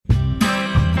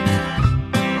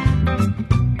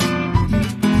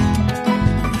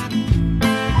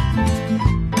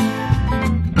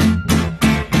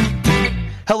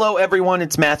Hello, everyone.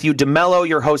 It's Matthew DeMello,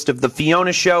 your host of The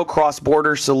Fiona Show,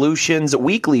 CrossBorder Solutions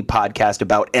weekly podcast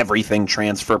about everything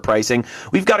transfer pricing.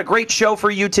 We've got a great show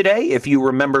for you today. If you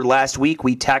remember last week,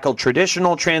 we tackled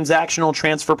traditional transactional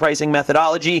transfer pricing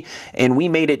methodology, and we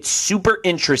made it super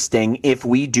interesting if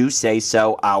we do say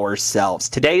so ourselves.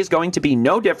 Today is going to be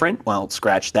no different. Well,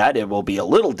 scratch that. It will be a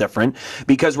little different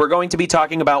because we're going to be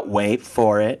talking about, wait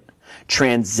for it,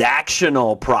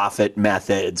 transactional profit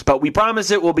methods, but we promise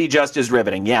it will be just as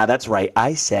riveting. Yeah, that's right.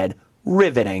 I said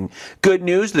riveting. Good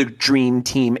news, the dream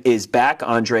team is back.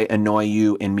 Andrei,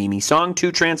 Enoiu, and Mimi Song,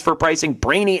 two transfer pricing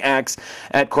brainiacs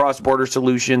at CrossBorder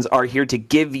Solutions, are here to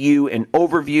give you an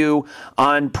overview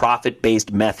on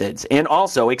profit-based methods and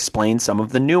also explain some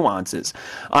of the nuances.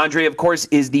 Andrei, of course,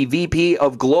 is the VP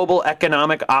of Global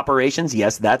Economic Operations,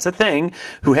 yes, that's a thing,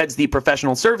 who heads the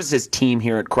professional services team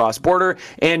here at CrossBorder,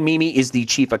 and Mimi is the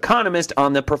chief economist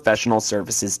on the professional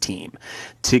services team.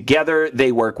 Together,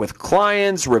 they work with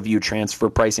clients, review transfer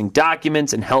pricing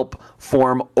documents, and help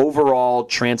form overall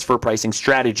transfer pricing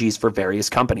strategies for various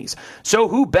companies. So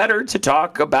who better to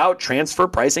talk about transfer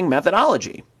pricing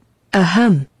methodology?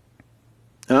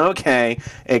 Okay,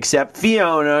 except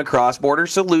Fiona, CrossBorder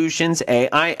Solutions,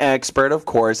 AI expert, of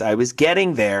course. I was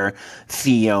getting there.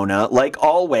 Fiona, like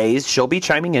always, she'll be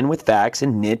chiming in with facts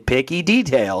and nitpicky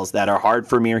details that are hard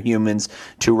for mere humans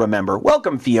to remember.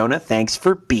 Welcome, Fiona. Thanks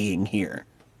for being here.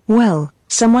 Well,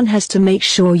 someone has to make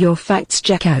sure your facts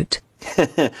check out.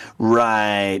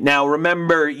 Right. Now,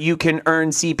 remember, you can earn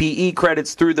CPE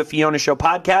credits through the Fiona Show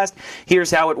podcast.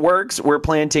 Here's how it works. We're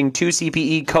planting 2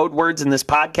 CPE code words in this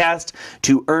podcast.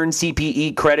 To earn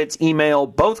CPE credits, email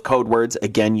both code words.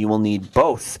 Again, you will need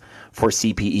both for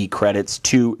CPE credits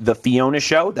to the Fiona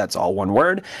Show. That's all one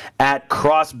word. At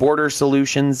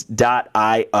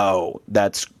crossbordersolutions.io.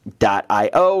 That's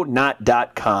 .io,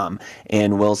 not .com.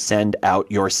 And we'll send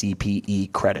out your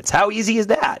CPE credits. How easy is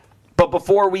that? But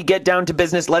before we get down to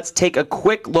business, let's take a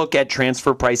quick look at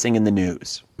transfer pricing in the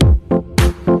news.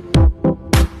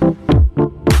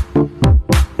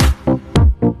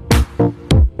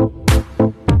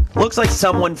 Looks like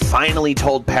someone finally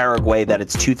told Paraguay that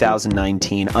it's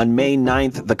 2019. On May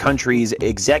 9th, the country's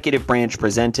executive branch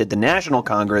presented the National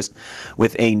Congress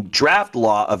with a draft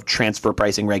law of transfer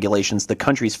pricing regulations, the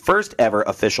country's first ever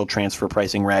official transfer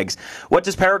pricing regs. What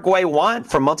does Paraguay want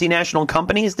from multinational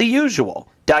companies? The usual.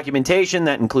 Documentation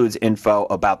that includes info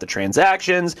about the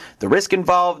transactions, the risk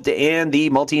involved, and the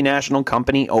multinational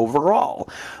company overall.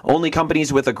 Only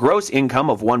companies with a gross income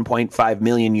of 1.5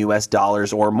 million US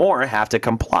dollars or more have to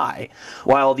comply.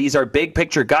 While these are big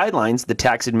picture guidelines, the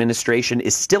tax administration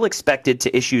is still expected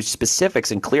to issue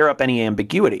specifics and clear up any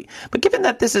ambiguity. But given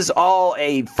that this is all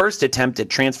a first attempt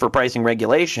at transfer pricing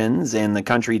regulations and the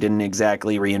country didn't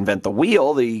exactly reinvent the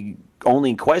wheel, the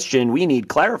only question we need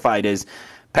clarified is,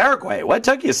 Paraguay, what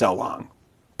took you so long?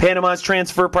 Panama's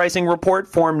transfer pricing report,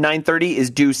 Form 930, is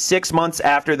due 6 months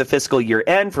after the fiscal year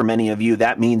end. For many of you,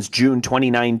 that means June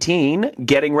 2019.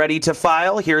 Getting ready to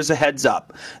file? Here's a heads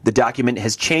up. The document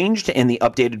has changed, and the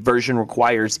updated version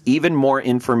requires even more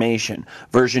information.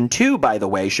 Version 2, by the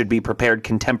way, should be prepared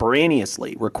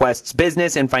contemporaneously. Requests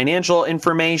business and financial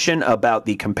information about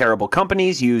the comparable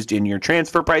companies used in your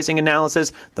transfer pricing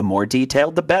analysis. The more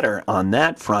detailed, the better on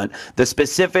that front. The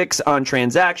specifics on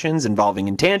transactions involving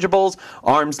intangibles,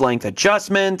 arm's length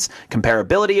adjustments,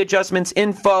 comparability adjustments,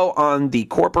 info on the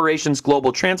corporation's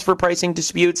global transfer pricing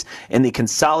disputes, and the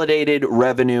consolidated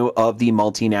revenue of the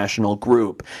multinational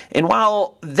group. And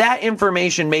while that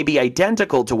information may be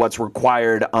identical to what's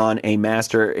required on a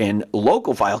master and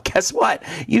local file, guess what?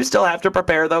 You still have to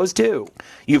prepare those too.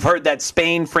 You've heard that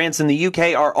Spain, France, and the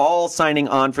UK are all signing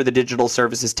on for the digital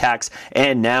services tax,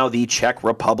 and now the Czech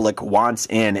Republic wants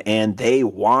in, and they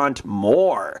want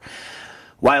more.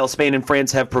 While Spain and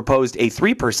France have proposed a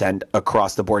 3%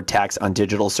 across-the-board tax on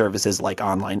digital services like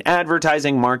online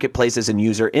advertising, marketplaces, and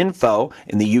user info,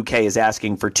 and the UK is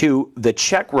asking for 2%, the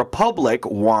Czech Republic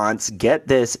wants, get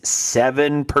this,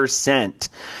 7%.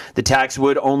 The tax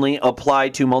would only apply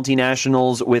to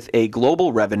multinationals with a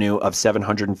global revenue of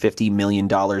 $750 million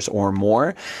or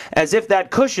more, as if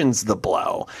that cushions the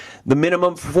blow. The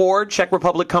minimum for Czech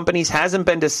Republic companies hasn't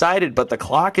been decided, but the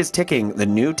clock is ticking. The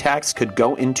new tax could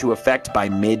go into effect by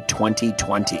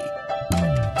mid-2020.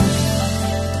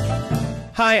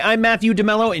 Hi, I'm Matthew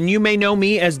DeMello, and you may know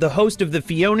me as the host of the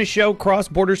Fiona Show,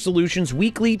 CrossBorder Solutions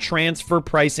weekly transfer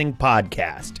pricing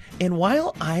podcast. And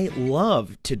while I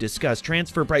love to discuss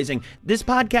transfer pricing, this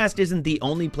podcast isn't the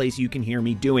only place you can hear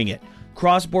me doing it.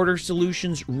 CrossBorder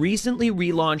Solutions recently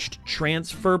relaunched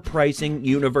Transfer Pricing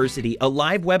University, a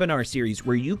live webinar series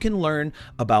where you can learn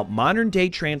about modern-day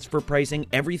transfer pricing,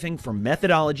 everything from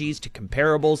methodologies to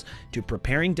comparables to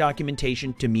preparing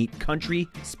documentation to meet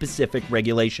country-specific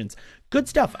regulations. Good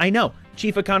stuff, I know.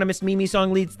 Chief Economist Mimi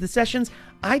Song leads the sessions.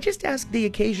 I just ask the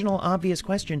occasional obvious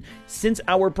question. Since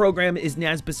our program is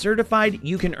NASBA certified,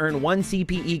 you can earn 1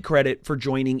 CPE credit for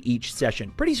joining each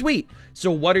session. Pretty sweet. So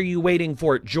what are you waiting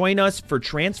for? Join us for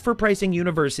Transfer Pricing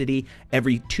University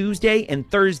every Tuesday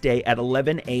and Thursday at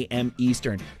 11 a.m.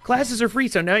 Eastern. Classes are free,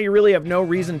 so now you really have no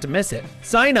reason to miss it.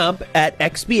 Sign up at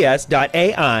xbs.ai/TPU.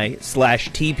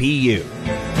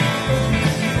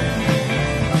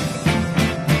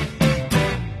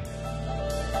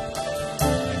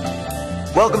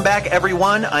 Welcome back,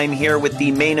 everyone. I'm here with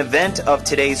the main event of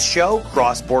today's show,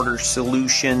 CrossBorder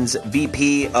Solutions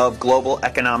VP of Global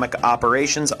Economic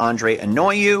Operations, Andrei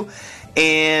Enoiu,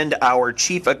 and our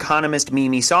Chief Economist,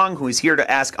 Mimi Song, who is here to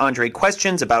ask Andrei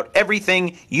questions about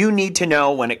everything you need to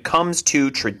know when it comes to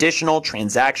traditional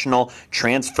transactional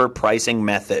transfer pricing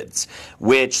methods,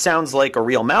 which sounds like a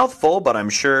real mouthful, but I'm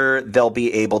sure they'll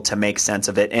be able to make sense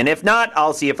of it. And if not,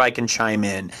 I'll see if I can chime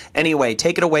in. Anyway,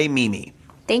 take it away, Mimi.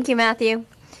 Thank you, Matthew.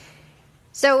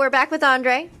 So we're back with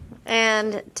Andrei,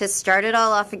 and to start it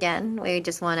all off again, we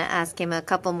just want to ask him a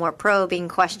couple more probing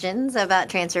questions about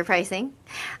transfer pricing.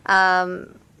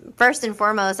 First and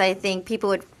foremost, I think people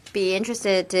would be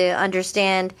interested to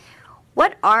understand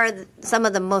what are some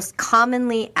of the most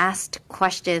commonly asked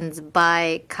questions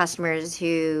by customers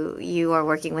who you are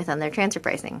working with on their transfer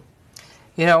pricing?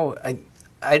 You know,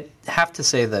 I have to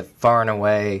say that far and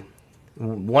away,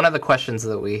 one of the questions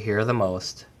that we hear the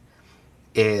most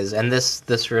is, and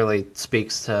this really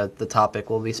speaks to the topic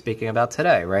we'll be speaking about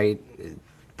today, right?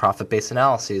 Profit-based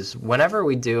analyses. Whenever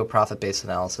we do a profit-based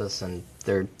analysis, and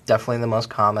they're definitely the most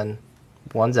common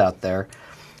ones out there,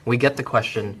 we get the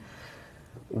question,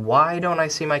 why don't I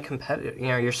see my competitor? You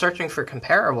know, you're searching for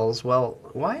comparables. Well,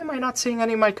 why am I not seeing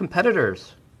any of my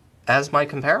competitors as my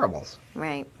comparables?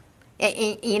 Right.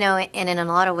 You know, and in a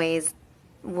lot of ways,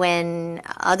 when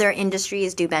other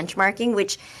industries do benchmarking,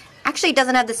 which actually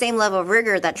doesn't have the same level of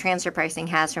rigor that transfer pricing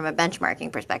has from a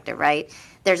benchmarking perspective, right?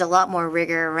 There's a lot more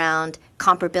rigor around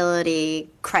comparability,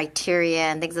 criteria,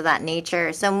 and things of that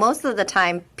nature. So most of the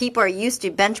time, people are used to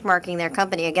benchmarking their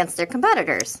company against their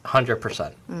competitors.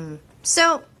 100%.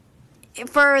 So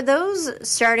for those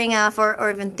starting off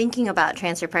or even thinking about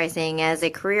transfer pricing as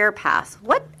a career path,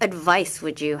 what advice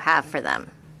would you have for them?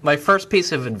 My first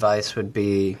piece of advice would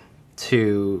be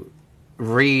to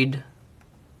read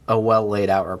a well laid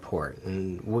out report.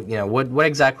 And you know, what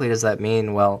exactly does that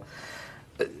mean? Well,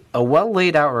 a well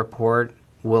laid out report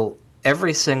will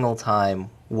every single time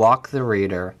walk the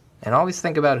reader, and always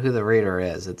think about who the reader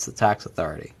is. It's the tax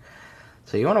authority.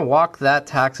 So you want to walk that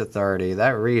tax authority,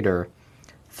 that reader,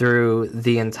 through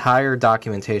the entire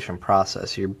documentation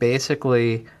process. You're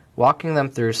basically walking them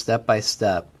through step by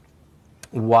step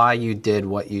why you did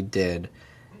what you did,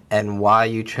 and why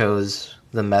you chose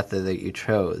the method that you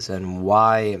chose, and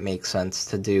why it makes sense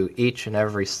to do each and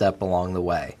every step along the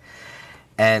way.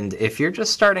 And if you're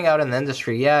just starting out in the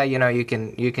industry, yeah, you know, you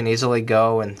can easily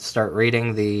go and start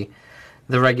reading the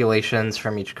regulations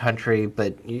from each country,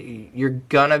 but you're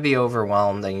gonna be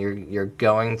overwhelmed, and you're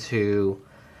going to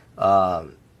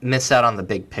miss out on the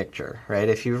big picture, right?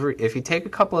 If you take a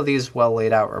couple of these well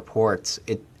laid out reports,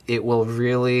 it will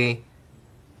really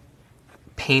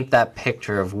paint that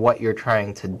picture of what you're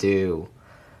trying to do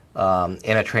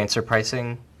in a transfer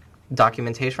pricing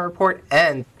documentation report.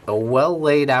 And a well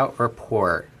laid out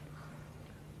report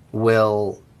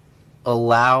will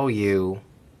allow you,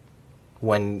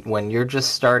 when you're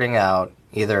just starting out,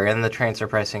 either in the transfer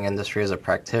pricing industry as a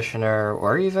practitioner,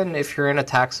 or even if you're in a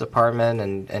tax department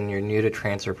and you're new to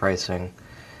transfer pricing,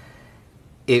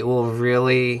 it will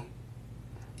really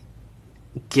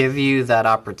give you that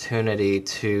opportunity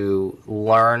to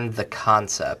learn the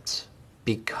concepts,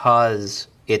 because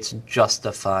it's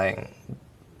justifying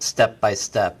step by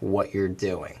step what you're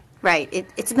doing. Right.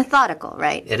 It's methodical,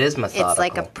 right? It is methodical. It's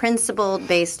like a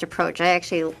principle-based approach. I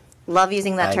actually love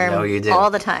using that term all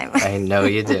the time. I know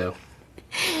you do.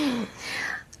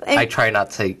 I try not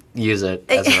to use it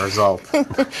as a result.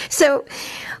 So,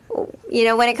 you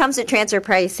know, when it comes to transfer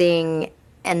pricing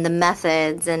and the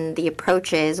methods and the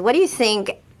approaches, what do you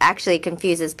think actually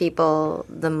confuses people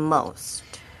the most?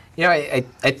 You know,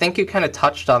 I think you kind of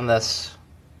touched on this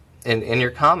in your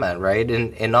comment, right?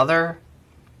 In other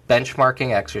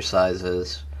benchmarking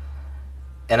exercises,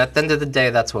 at the end of the day,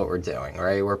 that's what we're doing,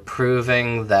 right? We're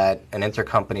proving that an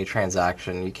intercompany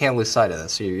transaction, you can't lose sight of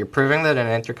this. You're proving that an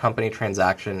intercompany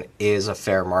transaction is a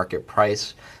fair market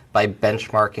price by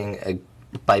benchmarking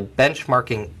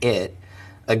it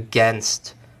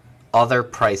against other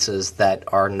prices that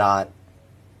are not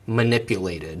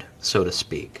manipulated, so to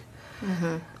speak.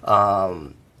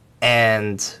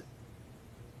 And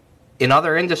in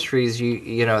other industries,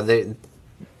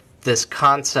 this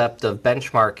concept of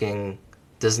benchmarking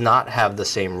does not have the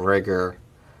same rigor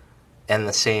and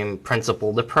the same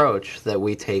principled approach that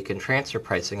we take in transfer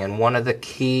pricing. And one of the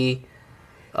key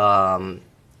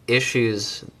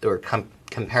issues or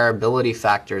comparability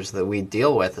factors that we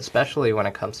deal with, especially when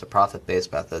it comes to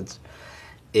profit-based methods,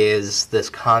 is this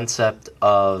concept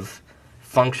of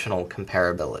functional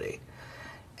comparability.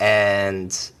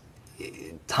 And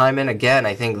time and again,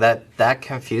 I think that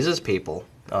confuses people,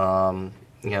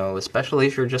 especially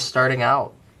if you're just starting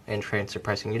out in transfer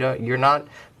pricing. You're not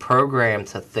programmed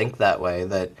to think that way,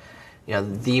 that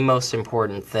the most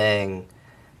important thing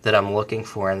that I'm looking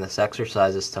for in this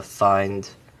exercise is to find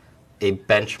a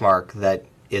benchmark that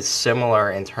is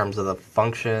similar in terms of the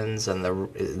functions and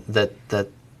that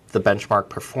the benchmark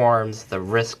performs, the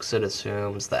risks it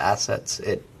assumes, the assets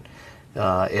it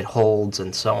holds,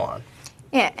 and so on.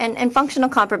 Yeah, and functional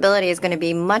comparability is going to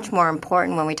be much more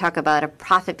important when we talk about a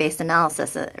profit-based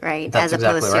analysis, right? That's as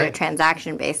opposed exactly to right. a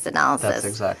transaction-based analysis. That's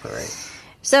exactly right.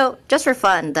 So, just for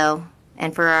fun, though,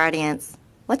 and for our audience,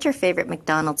 what's your favorite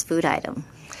McDonald's food item?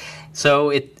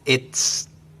 So it's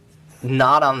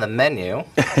not on the menu.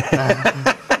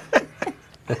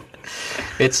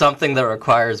 It's something that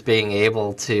requires being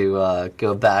able to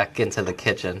go back into the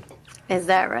kitchen. Is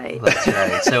that right? That's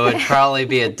right. So it'd probably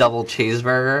be a double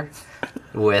cheeseburger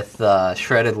with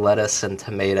shredded lettuce and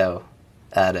tomato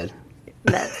added.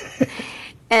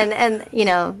 And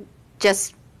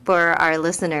just for our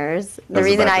listeners, the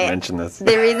reason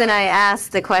I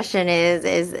asked the question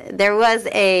is there was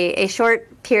a short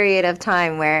period of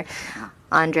time where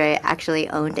Andrei actually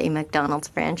owned a McDonald's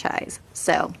franchise.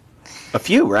 So a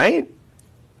few, right?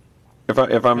 If I'm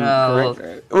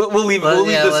correct, we'll leave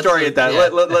the story at that. Yeah.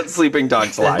 Let sleeping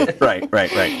dogs lie. Right.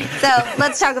 So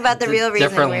let's talk about the real reason.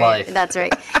 Different life. That's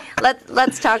right.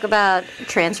 Let's talk about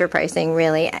transfer pricing.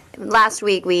 Really, last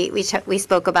week we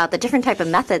spoke about the different type of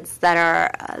methods that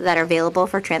are available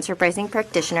for transfer pricing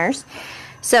practitioners.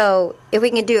 So if we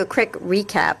can do a quick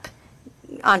recap,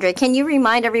 Andrei, can you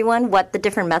remind everyone what the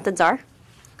different methods are?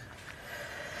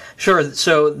 Sure.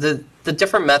 So the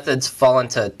different methods fall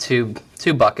into two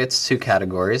buckets, two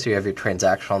categories. You have your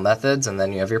transactional methods, and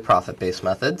then you have your profit-based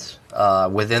methods.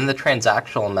 Within the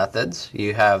transactional methods,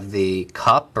 you have the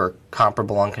CUP, or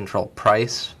comparable uncontrolled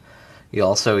price. You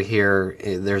also hear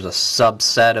there's a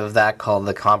subset of that called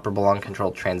the comparable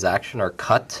uncontrolled transaction, or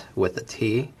CUT with a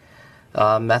T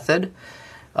method.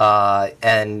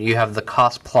 And you have the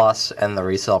cost plus and the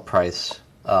resale price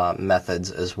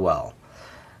methods as well.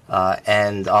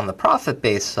 And on the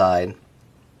profit-based side,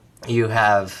 you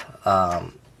have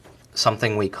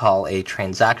something we call a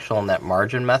transactional net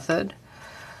margin method,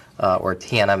 or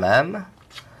TNMM,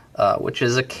 which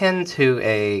is akin to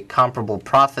a comparable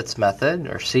profits method,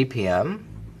 or CPM,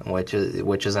 which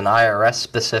is an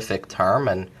IRS-specific term,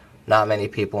 and not many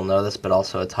people know this, but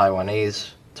also a Taiwanese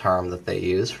term that they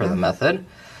use for the method.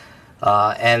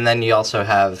 And then you also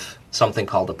have something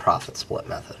called a profit split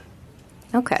method.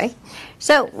 Okay.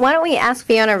 So why don't we ask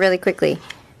Fiona really quickly.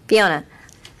 Fiona,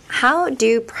 how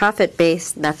do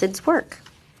profit-based methods work?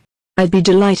 I'd be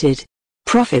delighted.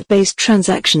 Profit-based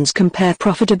transactions compare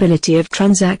profitability of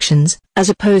transactions, as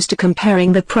opposed to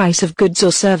comparing the price of goods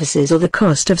or services or the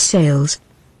cost of sales.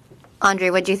 Andrei,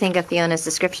 what do you think of Fiona's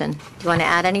description? Do you want to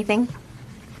add anything?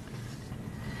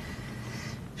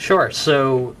 Sure.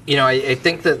 So, I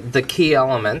think that the key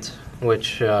element,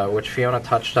 which Fiona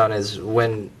touched on, is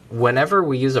whenever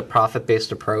we use a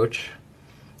profit-based approach,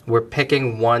 we're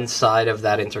picking one side of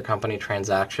that intercompany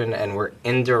transaction and we're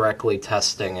indirectly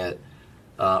testing it.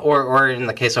 Or in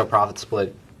the case of a profit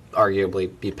split,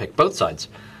 arguably you pick both sides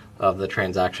of the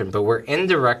transaction, but we're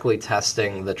indirectly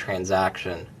testing the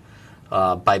transaction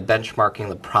by benchmarking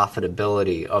the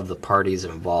profitability of the parties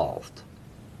involved.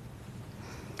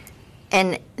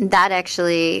 And that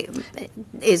actually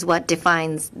is what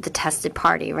defines the tested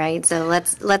party, right? So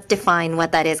let's define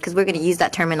what that is, because we're going to use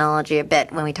that terminology a bit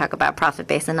when we talk about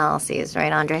profit-based analyses,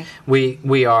 right, Andrei?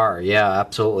 We are, yeah,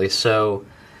 absolutely. So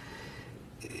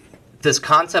this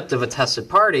concept of a tested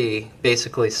party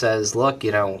basically says, look,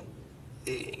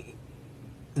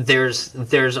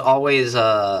 there's always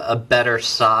a better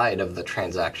side of the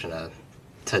transaction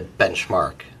to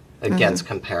benchmark. against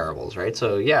comparables, right?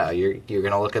 So yeah, you're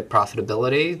going to look at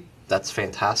profitability. That's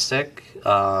fantastic.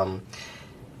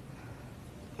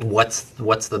 What's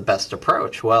the best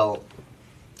approach? Well,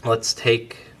 let's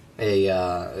take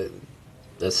a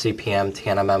CPM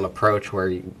TNMM approach where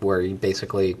you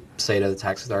basically say to the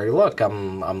tax authority, look,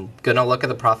 I'm going to look at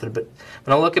the profit, but I'm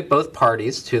going to look at both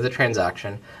parties to the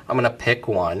transaction. I'm going to pick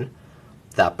one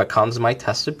that becomes my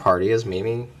tested party, as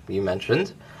Mimi, you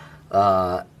mentioned,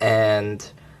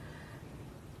 and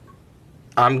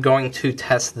I'm going to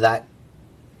test that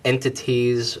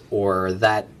entity's or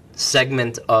that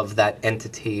segment of that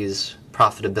entity's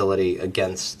profitability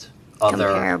against other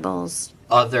comparables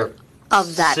of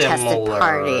that tested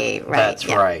party, right? That's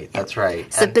right. That's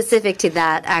right. So specific to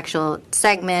that actual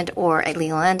segment or a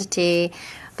legal entity,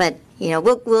 but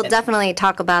we'll definitely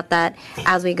talk about that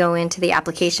as we go into the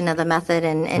application of the method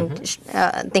and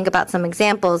think about some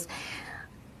examples.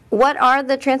 What are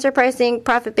the transfer pricing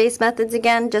profit-based methods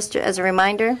again, just as a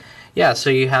reminder? Yeah, so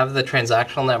you have the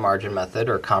transactional net margin method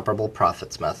or comparable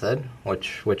profits method,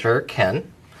 which are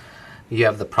akin. You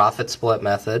have the profit split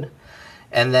method.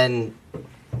 And then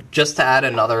just to add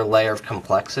another layer of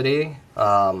complexity,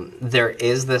 there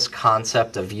is this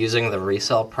concept of using the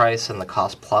resale price and the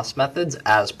cost plus methods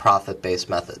as profit-based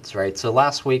methods, right? So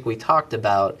last week we talked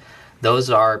about those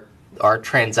are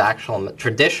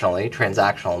traditionally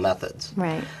transactional methods.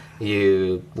 Right.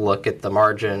 You look at the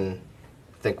margin.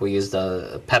 I think we used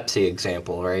a Pepsi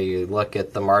example, right? You look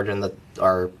at the margin that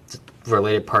our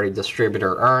related party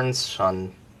distributor earns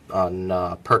on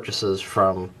purchases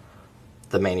from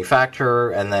the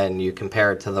manufacturer, and then you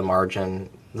compare it to the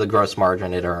gross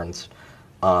margin it earns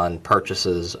on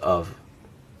purchases of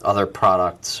other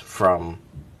products from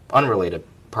unrelated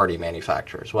party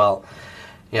manufacturers. Well,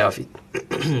 if you,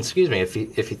 excuse me, if you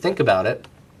think about it,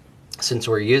 since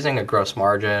we're using a gross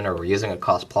margin or we're using a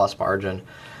cost plus margin,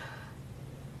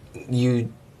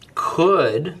 you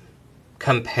could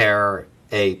compare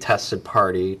a tested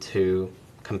party to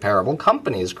comparable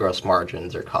companies' gross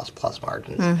margins or cost plus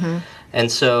margins.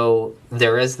 And so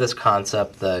there is this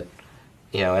concept that,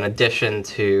 in addition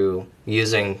to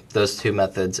using those two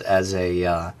methods as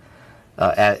as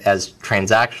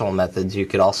transactional methods, you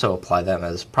could also apply them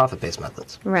as profit-based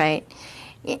methods. Right.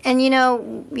 And you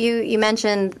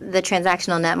mentioned the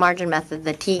transactional net margin method,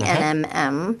 the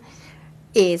TNMM,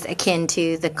 is akin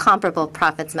to the comparable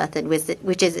profits method,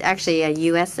 which is actually a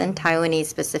U.S. and Taiwanese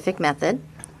specific method.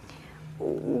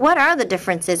 What are the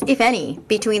differences, if any,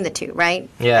 between the two, right?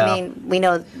 Yeah. I mean, we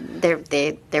know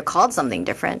they're called something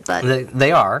different, but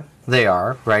they are,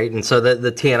 right? And so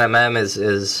the TNMM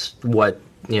is what,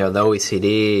 the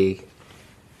OECD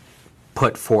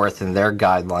put forth in their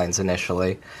guidelines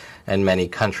initially, and many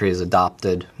countries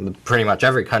adopted, pretty much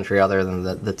every country other than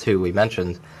the two we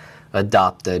mentioned,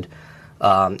 adopted.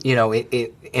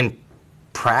 In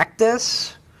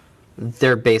practice,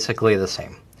 they're basically the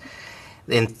same.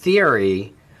 In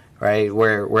theory, right,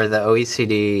 where the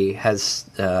OECD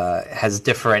has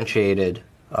differentiated,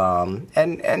 and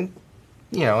in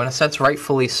a sense,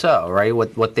 rightfully so, right?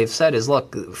 What they've said is,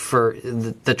 look, for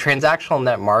the transactional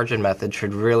net margin method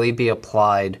should really be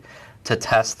applied to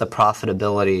test the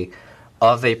profitability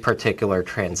of a particular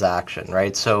transaction,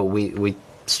 right? So we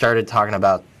started talking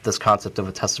about this concept of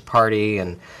a tested party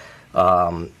and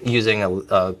using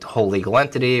a whole legal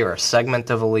entity or a segment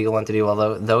of a legal entity.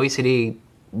 Well, the OECD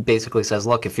basically says,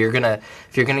 look, if you're gonna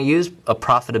use a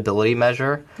profitability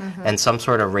measure and some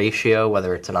sort of ratio,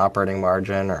 whether it's an operating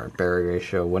margin or a barrier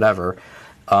ratio, whatever,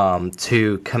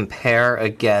 to compare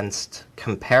against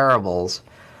comparables,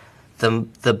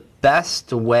 the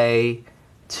best way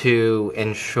to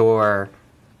ensure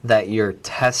that you're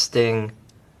testing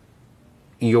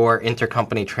your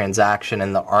intercompany transaction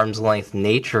and the arm's length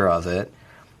nature of it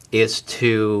is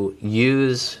to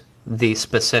use the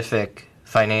specific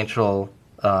financial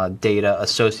data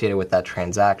associated with that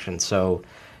transaction. So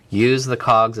use the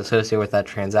COGS associated with that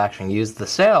transaction, use the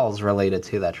sales related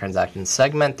to that transaction,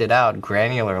 segment it out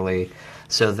granularly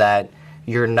so that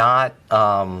you're not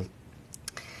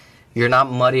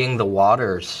muddying the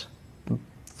waters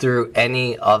through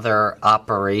any other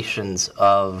operations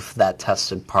of that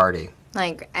tested party.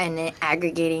 And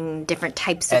aggregating different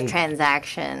types of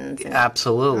transactions.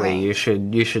 Absolutely.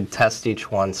 Right. You should test each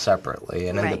one separately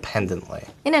and independently.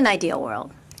 In an ideal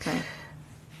world. Right.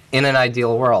 In an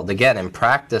ideal world. Again, in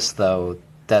practice, though,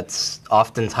 that's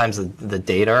oftentimes the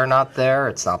data are not there.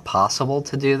 It's not possible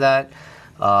to do that.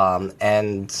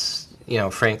 And,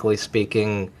 frankly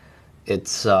speaking,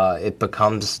 it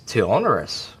becomes too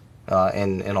onerous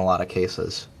in a lot of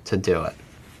cases to do it.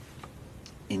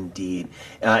 Indeed.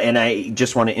 And I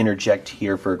just want to interject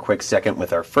here for a quick second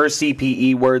with our first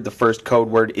CPE word. The first code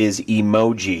word is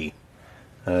emoji.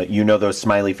 You know those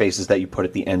smiley faces that you put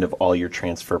at the end of all your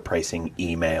transfer pricing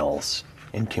emails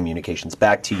and communications.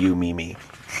 Back to you, Mimi.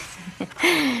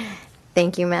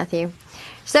 Thank you, Matthew.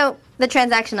 So the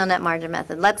transactional net margin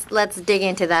method. Let's dig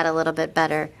into that a little bit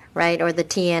better, right? Or the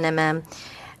TNMM.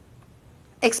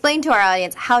 Explain to our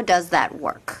audience, how does that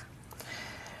work?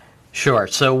 Sure.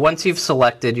 So once you've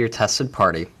selected your tested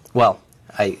party, well,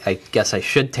 I guess I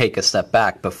should take a step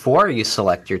back. Before you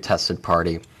select your tested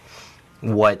party,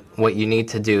 what you need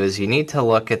to do is you need to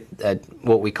look at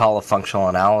what we call a functional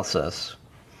analysis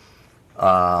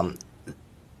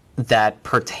that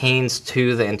pertains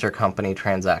to the intercompany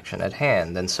transaction at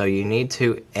hand. And so you need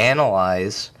to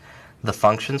analyze the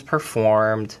functions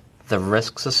performed, the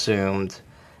risks assumed,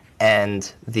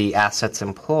 and the assets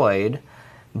employed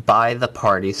by the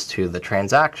parties to the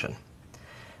transaction.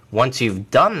 Once you've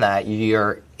done that,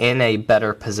 you're in a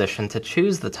better position to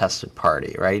choose the tested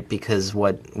party, right? Because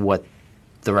what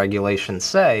the regulations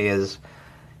say is,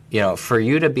 for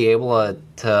you to be able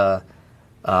to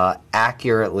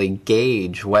accurately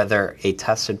gauge whether a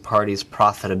tested party's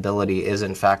profitability is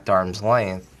in fact arm's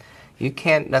length, you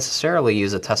can't necessarily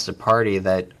use a tested party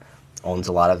that owns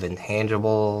a lot of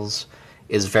intangibles,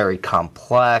 is very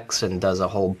complex, and does a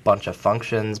whole bunch of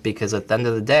functions, because at the end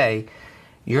of the day,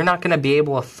 you're not going to be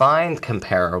able to find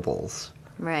comparables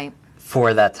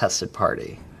for that tested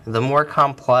party. The more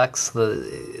complex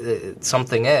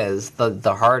something is,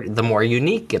 the more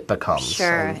unique it becomes.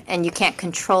 Sure, and you can't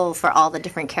control for all the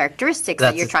different characteristics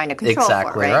that you're trying to control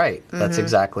exactly for, right? Mm-hmm. That's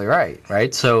exactly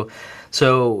right? So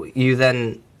you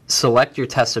then select your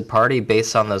tested party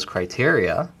based on those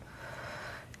criteria,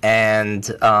 and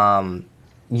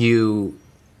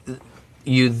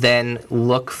you then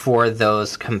look for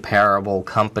those comparable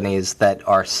companies that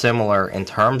are similar in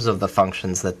terms of the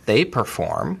functions that they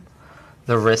perform,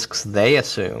 the risks they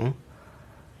assume,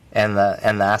 and the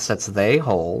assets they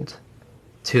hold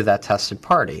to that tested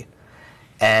party.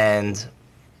 And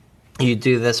you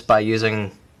do this by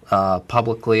using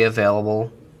publicly available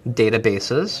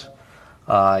databases.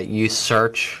 You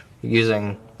search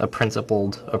using a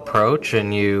principled approach,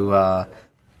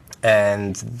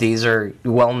 and these are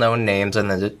well-known names in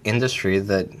the industry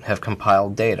that have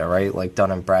compiled data, right? Like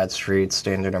Dun & Bradstreet,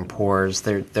 Standard & Poor's.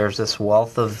 There's this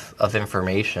wealth of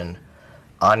information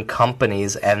on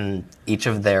companies and each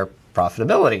of their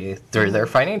profitability through their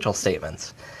financial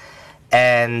statements.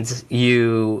 And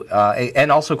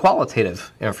and also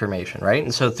qualitative information, right?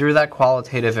 And so through that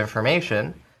qualitative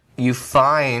information, you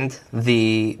find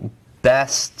the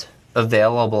best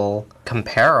available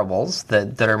comparables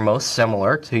that are most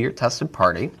similar to your tested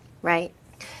party. Right.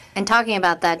 And talking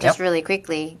about that just really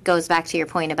quickly goes back to your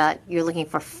point about you're looking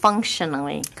for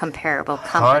functionally comparable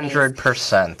companies.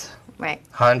 100%. Right.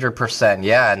 100%,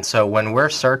 yeah. And so when we're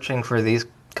searching for these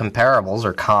comparables,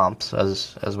 or comps,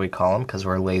 as we call them, because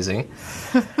we're lazy.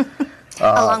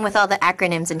 Along with all the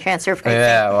acronyms and transfer pricing.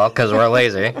 Yeah, well, because we're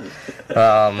lazy.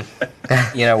 When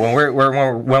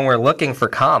we're looking for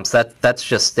comps, that's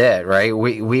just it, right?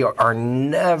 We are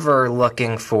never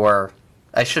looking for.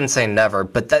 I shouldn't say never,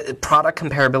 but that product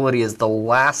comparability is the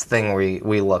last thing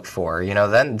we look for.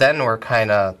 Then we're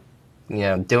kind of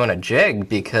doing a jig,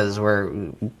 because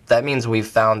that means we've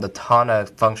found a ton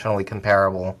of functionally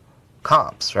comparable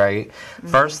comps, right? Mm-hmm.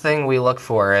 First thing we look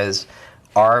for is,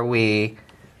 are we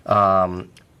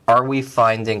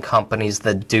finding companies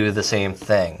that do the same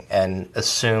thing and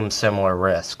assume similar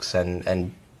risks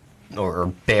or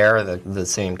bear the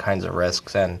same kinds of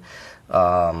risks and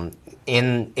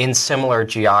in similar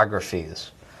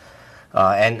geographies?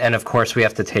 And of course we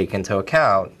have to take into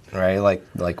account, right,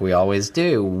 like we always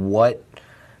do,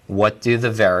 what do the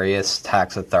various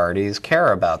tax authorities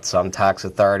care about? Some tax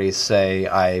authorities say,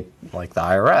 like the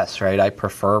IRS, right, I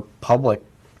prefer public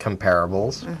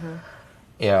comparables. Mm-hmm.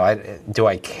 Do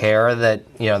I care that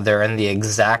they're in the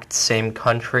exact same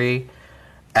country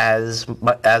as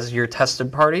your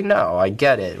tested party? No, I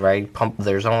get it, right?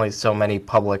 There's only so many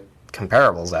public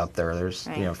comparables out there. There's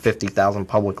 50,000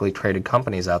 publicly traded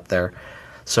companies out there.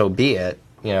 So be it.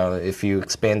 If you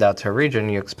expand out to a region,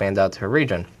 you expand out to a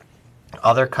region.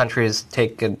 Other countries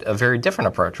take a very different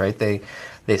approach, right? They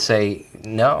say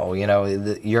no.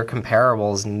 Your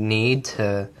comparables need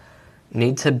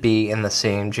to be in the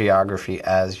same geography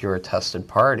as your tested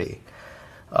party,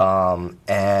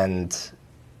 and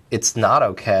it's not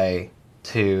okay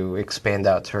to expand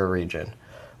out to a region.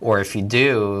 Or if you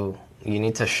do, you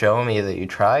need to show me that you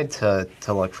tried to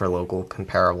look for local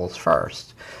comparables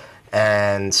first.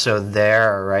 And so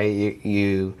there, right,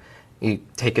 you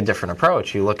take a different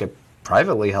approach. You look at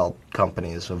privately held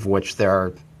companies, of which there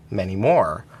are many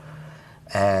more.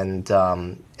 And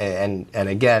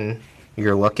again,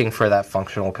 you're looking for that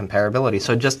functional comparability.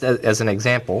 So just as an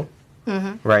example,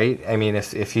 right? I mean,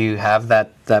 if you have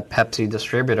that Pepsi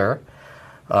distributor,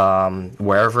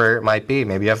 wherever it might be,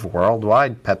 maybe you have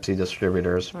worldwide Pepsi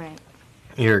distributors. Right.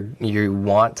 You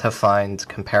want to find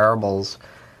comparables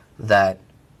that,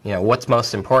 what's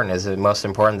most important? Is it most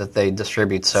important that they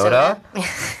distribute soda?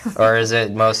 Or is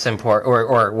it most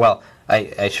important, well,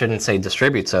 I shouldn't say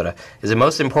distribute soda. Is it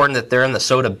most important that they're in the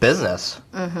soda business?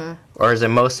 Or is it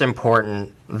most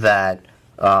important that,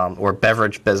 or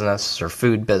beverage business or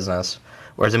food business,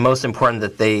 or is it most important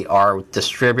that they are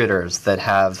distributors that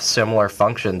have similar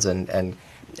functions and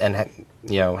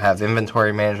have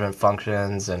inventory management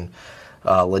functions and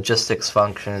logistics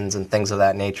functions and things of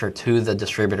that nature to the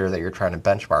distributor that you're trying to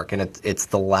benchmark? And it's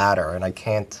the latter, and I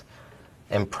can't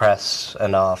impress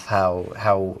enough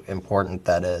how important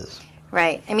that is.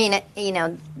 Right. I mean,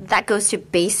 that goes to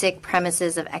basic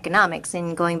premises of economics.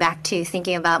 And going back to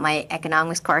thinking about my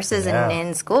economics courses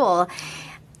in school,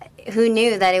 who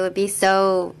knew that it would be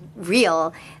so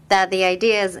real that the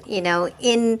idea is,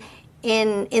 in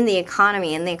the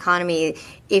economy,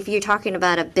 if you're talking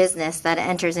about a business that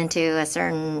enters into a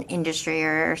certain industry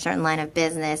or a certain line of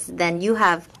business, then you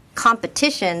have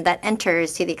competition that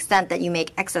enters to the extent that you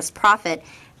make excess profit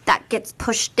that gets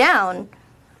pushed down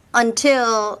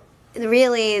until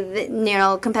really,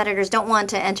 competitors don't want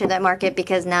to enter that market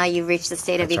because now you've reached the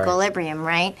state of equilibrium,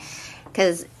 right?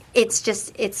 Because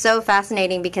it's so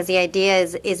fascinating because the idea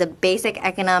is a basic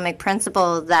economic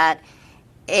principle that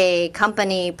a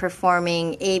company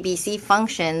performing ABC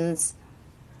functions,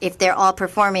 if they're all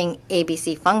performing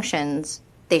ABC functions,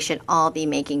 they should all be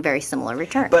making very similar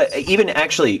returns. But even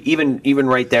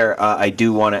right there, I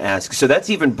do want to ask, so that's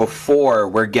even before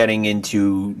we're getting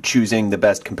into choosing the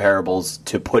best comparables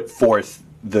to put forth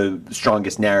the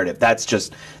strongest narrative. That's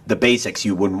just the basics.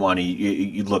 You wouldn't want to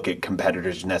you look at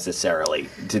competitors necessarily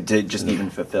to just even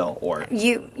fulfill. Or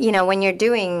when you're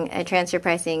doing a transfer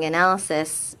pricing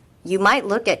analysis, you might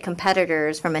look at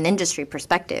competitors from an industry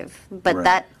perspective, but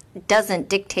that doesn't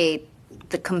dictate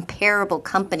the comparable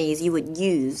companies you would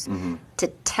use to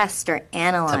test or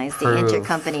analyze the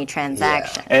intercompany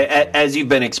transaction. As you've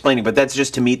been explaining, but that's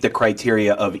just to meet the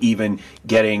criteria of even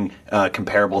getting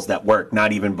comparables that work,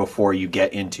 not even before you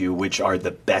get into which are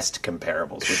the best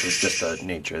comparables, which is just the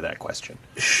nature of that question.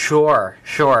 Sure.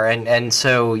 And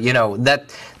so,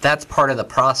 that's part of the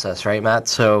process, right, Matt?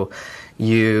 So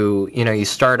you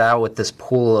start out with this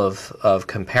pool of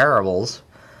comparables,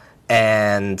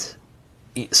 and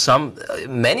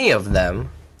many of them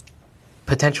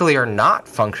potentially are not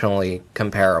functionally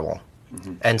comparable.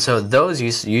 And so those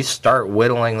you start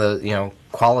whittling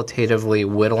qualitatively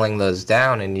whittling those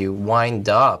down, and you wind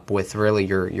up with really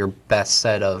your best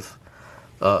set of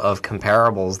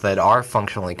comparables that are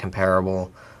functionally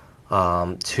comparable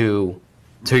to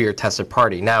your tested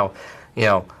party. Now,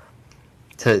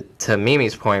 to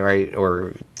Mimi's point, right,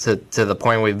 or to the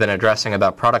point we've been addressing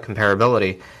about product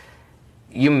comparability,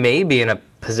 you may be in a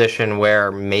position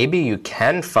where maybe you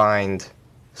can find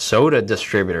soda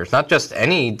distributors, not just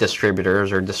any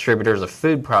distributors or distributors of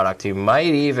food product. You might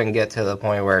even get to the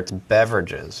point where it's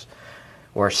beverages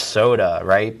or soda,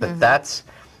 right? But that's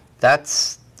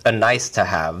a nice to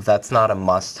have. That's not a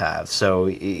must have. So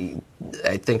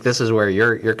I think this is where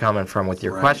you're coming from with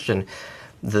your question.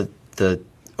 The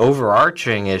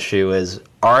overarching issue is,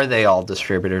 are they all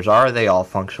distributors? Are they all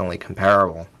functionally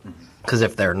comparable? Because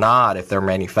if they're not, if they're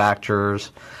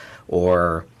manufacturers,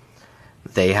 or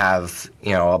they have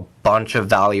a bunch of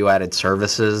value-added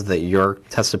services that your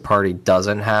tested party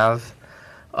doesn't have,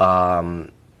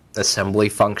 assembly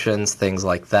functions, things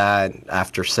like that,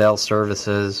 after-sales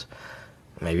services,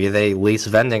 maybe they lease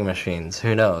vending machines.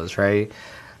 Who knows, right?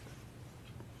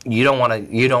 You don't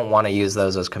want to use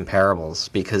those as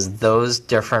comparables, because those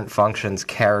different functions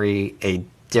carry a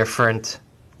different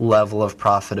level of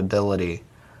profitability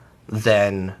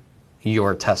than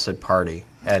your tested party,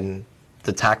 and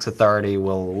the tax authority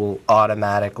will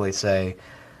automatically say,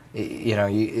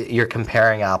 you're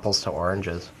comparing apples to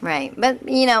oranges. Right, but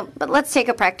let's take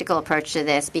a practical approach to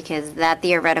this, because that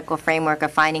theoretical framework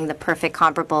of finding the perfect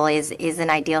comparable is an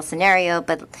ideal scenario,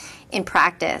 but in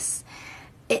practice,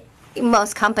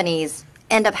 most companies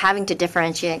end up having to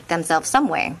differentiate themselves some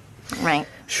way, right?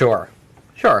 Sure,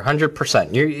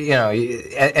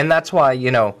 100%. And that's why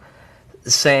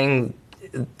saying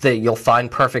that you'll find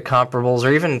perfect comparables,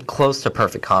 or even close to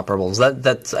perfect comparables.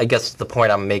 That's I guess the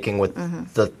point I'm making with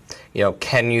the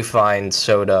can you find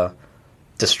soda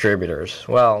distributors?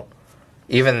 Well,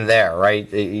 even there, right,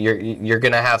 you're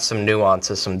going to have some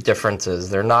nuances, some differences.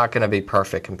 They're not going to be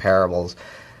perfect comparables.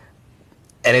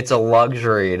 And it's a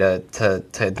luxury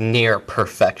to near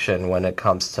perfection when it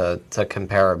comes to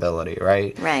comparability,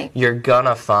 right? Right. You're going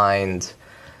to find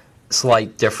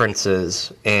slight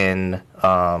differences in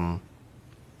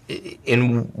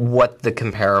what the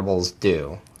comparables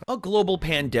do. A global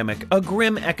pandemic, a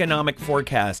grim economic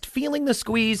forecast, feeling the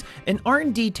squeeze, an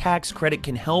R&D tax credit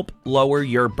can help lower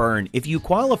your burn. If you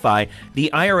qualify, the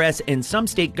IRS and some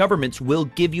state governments will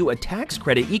give you a tax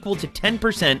credit equal to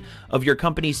 10% of your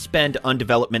company's spend on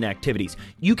development activities.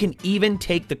 You can even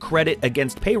take the credit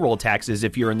against payroll taxes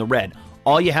if you're in the red.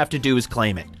 All you have to do is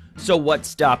claim it. So what's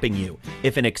stopping you?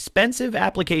 If an expensive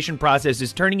application process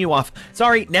is turning you off,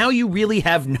 sorry, now you really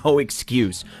have no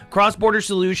excuse. CrossBorder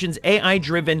Solutions'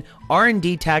 AI-driven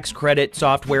R&D tax credit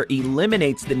software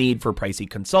eliminates the need for pricey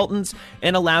consultants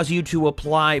and allows you to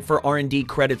apply for R&D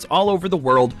credits all over the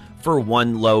world for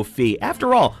one low fee.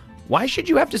 After all, why should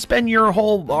you have to spend your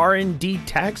whole R&D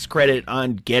tax credit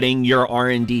on getting your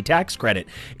R&D tax credit?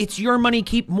 It's your money.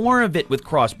 Keep more of it with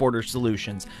CrossBorder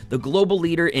Solutions, the global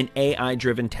leader in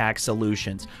AI-driven tax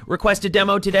solutions. Request a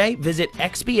demo today. Visit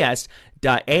xbs.ai/RD.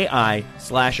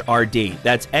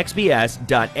 That's xbs.ai/RD.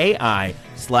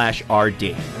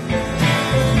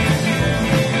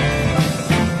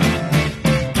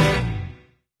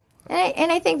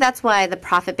 And I think that's why the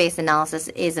profit-based analysis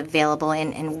is available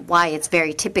and why it's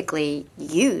very typically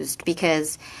used,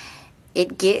 because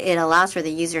it allows for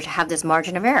the user to have this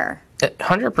margin of error.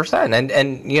 100%.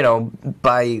 And you know,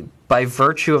 by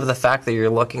virtue of the fact that you're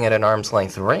looking at an arm's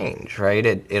length range, right,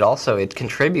 it also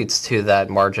contributes to that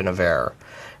margin of error,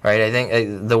 right? I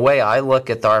think the way I look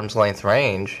at the arm's length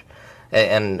range,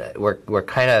 and we're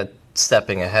kind of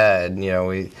stepping ahead,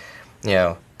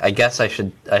 I guess I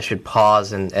should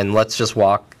pause and let's just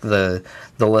walk the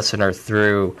listener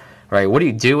through, right? What do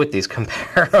you do with these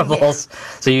comparables? Yeah.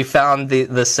 So you found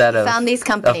the set of these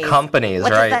companies.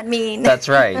 What right? What does that mean? That's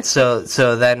right. So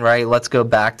then, right, let's go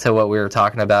back to what we were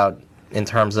talking about in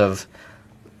terms of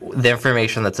the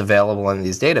information that's available in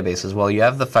these databases. Well, you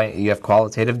have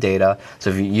qualitative data. So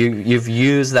if you've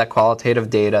used that qualitative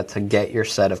data to get your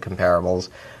set of comparables.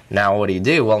 Now what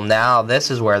do? Well, now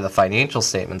this is where the financial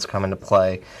statements come into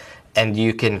play, and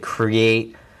you can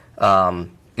create a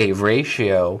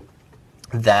ratio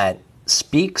that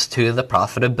speaks to the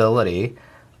profitability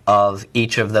of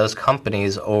each of those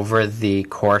companies over the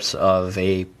course of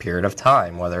a period of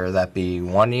time, whether that be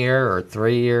 1 year or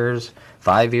 3 years,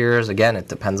 5 years. Again, it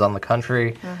depends on the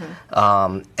country.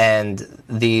 Mm-hmm. And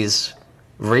these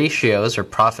ratios, or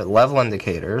profit level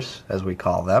indicators, as we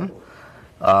call them,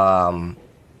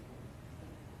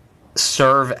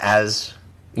 serve as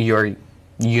your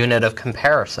unit of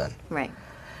comparison. Right.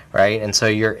 Right? And so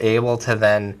you're able to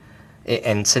then,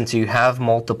 and since you have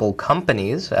multiple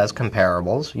companies as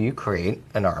comparables, you create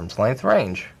an arm's length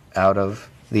range out of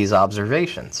these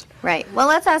observations. Right. Well,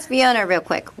 let's ask Fiona real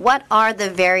quick. What are the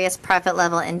various profit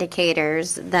level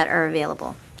indicators that are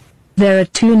available? There are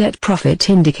two net profit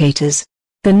indicators: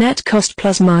 the net cost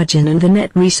plus margin and the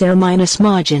net resale minus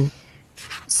margin.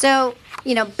 So,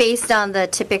 based on the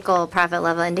typical profit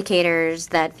level indicators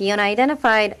that Fiona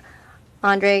identified,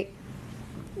 Andrei,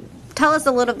 tell us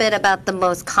a little bit about the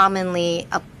most commonly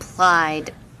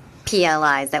applied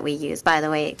PLIs that we use. By the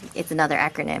way, it's another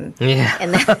acronym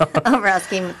in the overall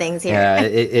scheme of things here. Yeah,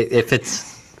 if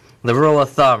it's the rule of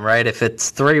thumb, right? If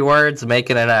it's 3 words, make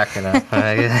it an acronym.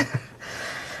 Right?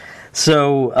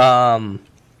 So,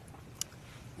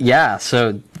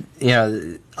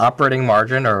 operating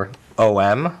margin, or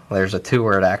OM, there's a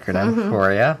 2-word acronym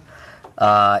for you,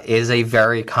 is a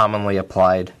very commonly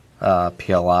applied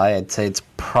PLI. I'd say it's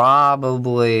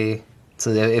probably,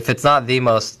 if it's not the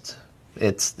most,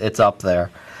 it's up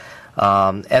there.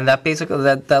 And that basically,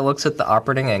 that looks at the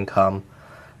operating income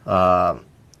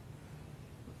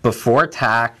before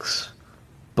tax,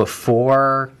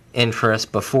 before interest,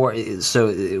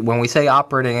 so when we say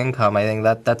operating income, I think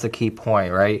that's a key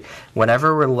point, right?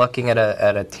 Whenever we're looking at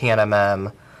a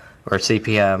TNMM or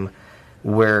CPM,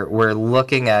 we're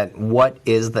looking at what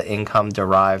is the income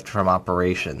derived from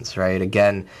operations, right?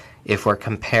 Again, if we're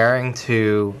comparing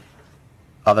to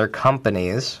other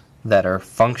companies that are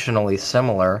functionally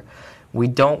similar, we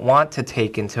don't want to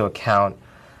take into account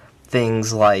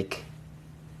things like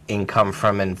income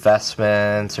from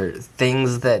investments or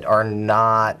things that are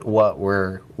not what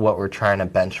we're trying to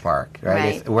benchmark,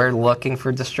 right? If we're looking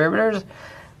for distributors,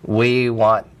 we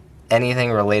want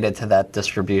anything related to that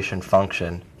distribution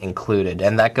function included.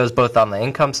 And that goes both on the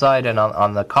income side and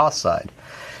on the cost side,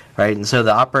 right? And so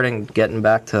getting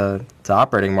back to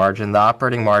operating margin, the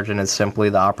operating margin is simply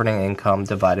the operating income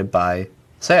divided by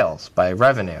sales, by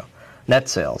revenue, net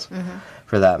sales,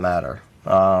 for that matter.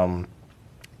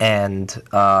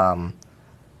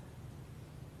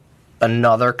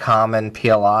 Another common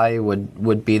PLI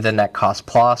would be the net cost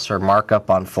plus, or markup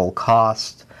on full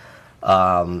cost.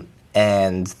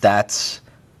 And that's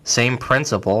same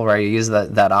principle, right? You use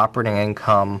that operating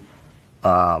income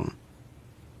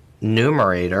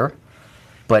numerator,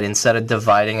 but instead of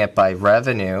dividing it by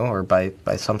revenue or by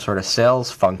some sort of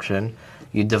sales function,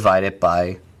 you divide it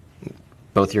by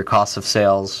both your cost of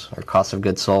sales or cost of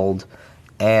goods sold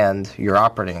and your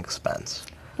operating expense.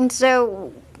 And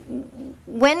so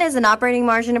when is an operating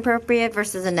margin appropriate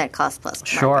versus a net cost plus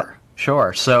markup?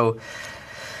 Sure. So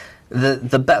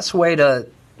the best way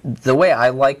the way I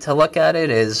like to look at it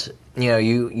is,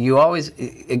 you always,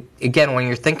 again, when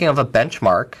you're thinking of a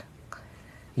benchmark,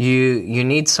 you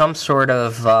need some sort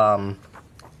of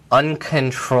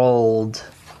uncontrolled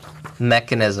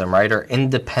mechanism, right, or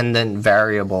independent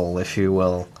variable, if you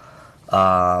will,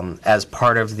 as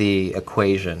part of the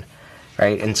equation,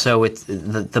 right? And so it's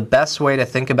the best way to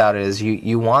think about it is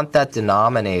you want that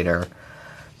denominator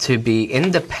to be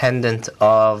independent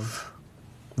of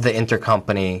the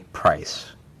intercompany price.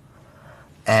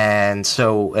 And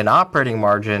so an operating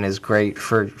margin is great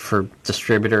for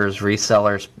distributors,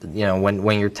 resellers.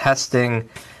 When you're testing,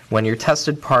 when your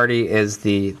tested party is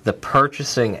the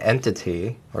purchasing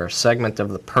entity or a segment of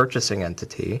the purchasing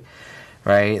entity,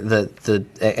 right?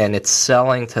 And it's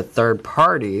selling to third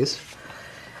parties.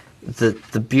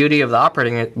 The beauty of the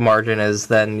operating margin is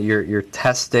then you're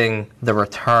testing the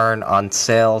return on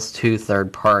sales to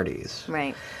third parties.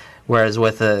 Right. Whereas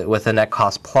with a net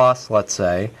cost plus, let's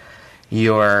say, if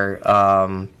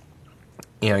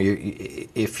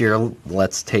you're,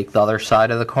 let's take the other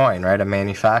side of the coin, right? A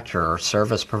manufacturer or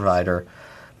service provider,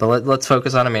 but let's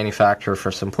focus on a manufacturer for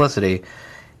simplicity.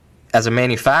 As a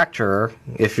manufacturer,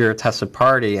 if you're a tested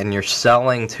party and you're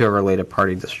selling to a related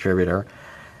party distributor,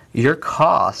 your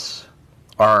costs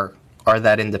are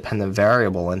that independent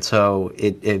variable, and so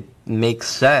it makes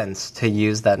sense to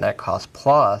use that net cost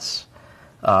plus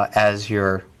as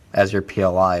your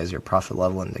PLI, as your profit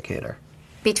level indicator.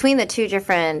 Between the two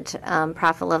different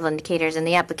profit level indicators in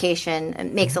the application,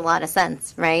 it makes a lot of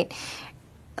sense, right?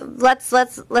 Let's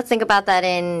think about that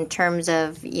in terms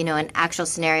of an actual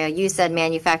scenario. You said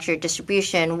manufacturer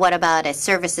distribution. What about a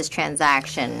services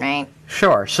transaction, right?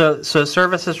 Sure. So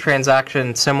services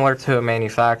transaction similar to a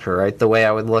manufacturer, right? The way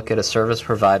I would look at a service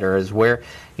provider is where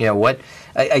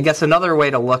I guess another way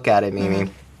to look at it,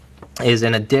 Mimi, is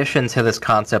in addition to this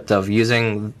concept of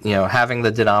using having the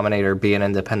denominator be an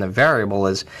independent variable,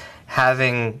 is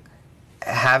having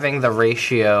the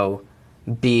ratio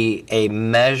be a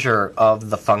measure of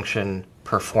the function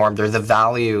performed, or the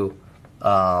value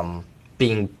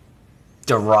being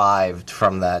derived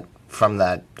from that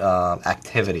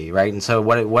activity, right? And so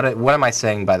what am I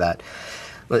saying by that?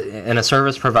 And a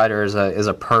service provider is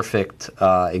a perfect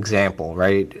example,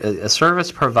 right? A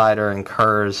service provider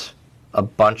incurs a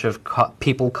bunch of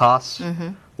people costs,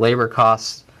 labor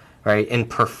costs, right, in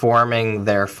performing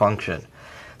their function.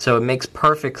 So it makes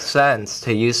perfect sense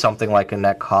to use something like a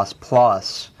net cost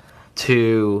plus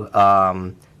to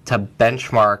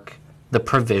benchmark the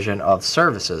provision of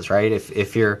services, right?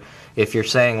 If you're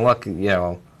saying, look,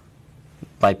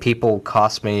 my people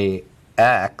cost me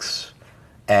X,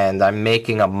 and I'm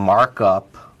making a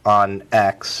markup on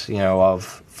X,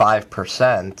 of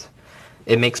 5%.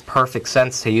 It makes perfect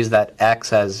sense to use that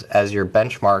X as your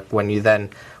benchmark when you then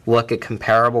look at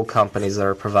comparable companies that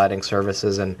are providing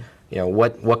services, and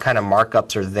what kind of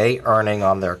markups are they earning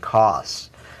on their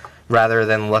costs, rather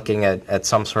than looking at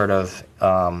some sort of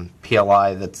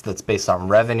PLI that's based on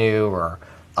revenue or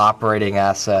operating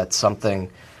assets, something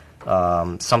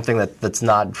that's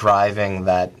not driving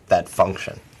that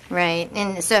function. Right.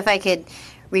 And so if I could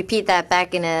repeat that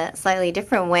back in a slightly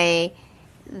different way,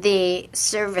 the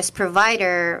service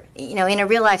provider, in a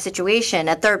real life situation,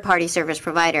 a third party service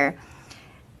provider,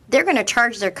 they're going to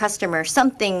charge their customer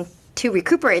something to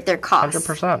recuperate their costs.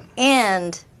 100%.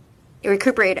 And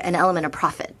recuperate an element of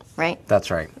profit, right? That's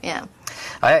right. Yeah.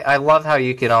 I love how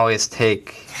you can always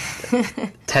take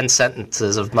 10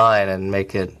 sentences of mine and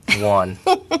make it one.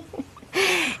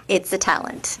 It's a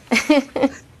talent.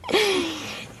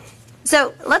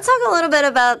 So let's talk a little bit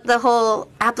about the whole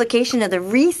application of the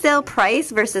resale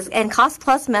price versus and cost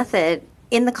plus method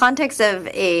in the context of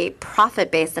a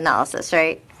profit-based analysis,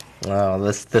 right? Well,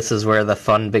 this is where the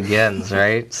fun begins,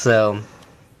 right? So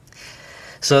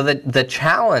the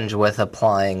challenge with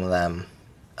applying them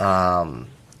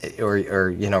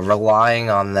or relying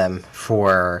on them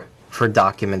for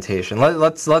documentation.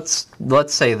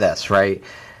 Let's say this, right?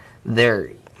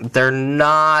 They're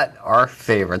not our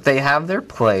favorite. They have their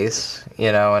place,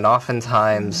 and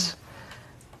oftentimes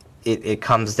it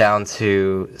comes down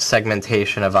to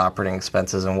segmentation of operating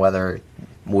expenses and whether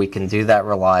we can do that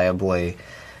reliably.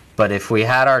 But if we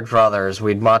had our druthers,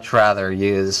 we'd much rather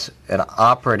use an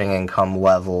operating income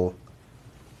level,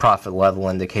 profit level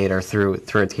indicator through a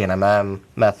TNMM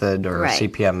method or a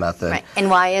CPM method. Right. And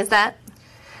why is that?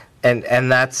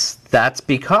 And that's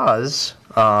because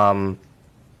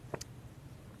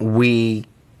we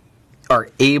are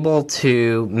able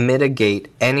to mitigate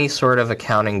any sort of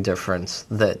accounting difference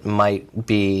that might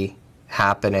be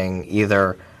happening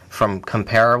either from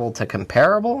comparable to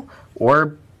comparable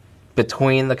or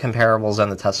between the comparables and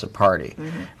the tested party.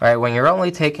 Right? When you're only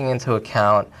taking into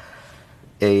account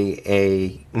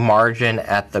a margin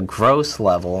at the gross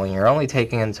level and you're only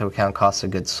taking into account cost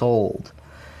of goods sold,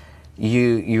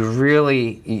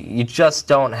 you just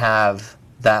don't have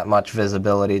that much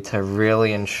visibility to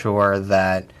really ensure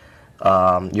that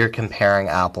you're comparing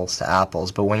apples to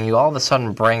apples. But when you all of a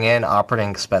sudden bring in operating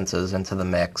expenses into the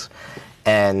mix,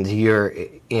 and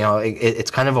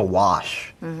it's kind of a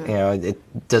wash.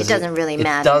 It doesn't really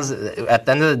matter. At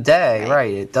the end of the day,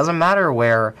 right? It doesn't matter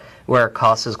where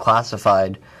cost is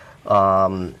classified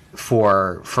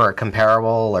for a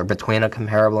comparable or between a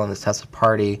comparable and the tested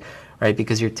party, right?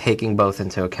 Because you're taking both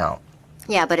into account.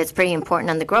 Yeah, but it's pretty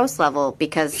important on the gross level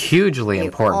because hugely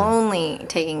important. Only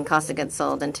taking cost of goods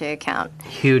sold into account.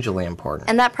 Hugely important.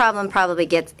 And that problem probably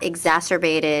gets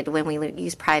exacerbated when we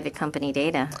use private company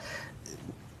data.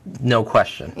 No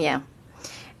question. Yeah.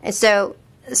 And so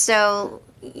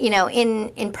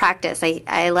in practice,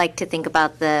 I like to think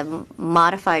about the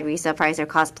modified resale price or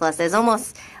cost plus as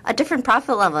almost a different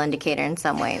profit level indicator in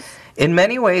some ways. In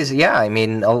many ways, yeah. I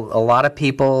mean, a lot of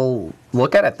people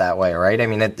look at it that way, right? I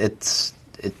mean, is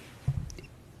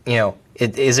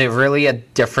it really a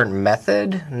different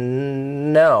method?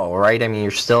 No, right? I mean,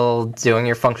 you're still doing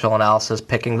your functional analysis,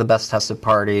 picking the best tested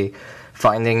party,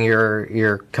 finding your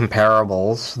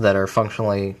comparables that are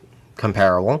functionally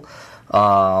comparable.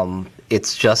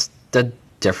 It's just a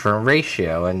different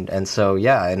ratio, and so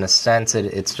yeah, in a sense,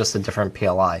 it's just a different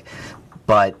PLI.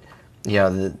 But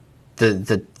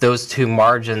those two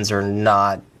margins are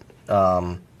not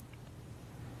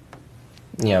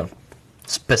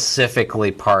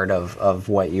specifically part of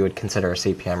what you would consider a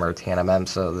CPM or a TNMM,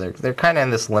 so they're kind of in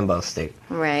this limbo state.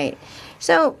 Right.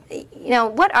 So,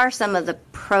 what are some of the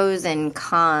pros and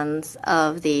cons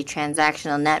of the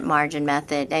transactional net margin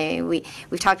method?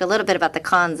 We've talked a little bit about the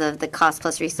cons of the cost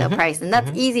plus resale price, and that's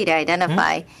easy to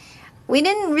identify. We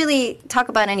didn't really talk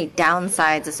about any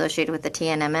downsides associated with the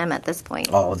TNMM at this point.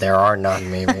 Oh, there are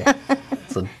none, Mimi.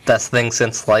 It's the best thing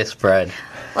since sliced bread.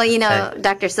 Well,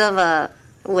 Dr. Silva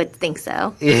would think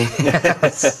so.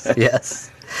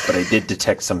 Yes. But I did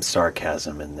detect some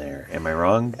sarcasm in there. Am I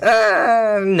wrong?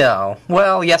 No.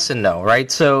 Well, yes and no,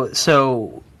 right? So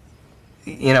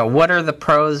what are the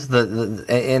pros?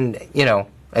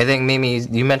 I think, Mimi,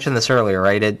 you mentioned this earlier,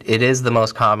 right? It is the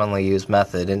most commonly used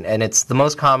method, and it's the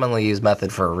most commonly used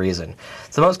method for a reason.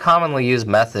 It's the most commonly used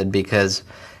method because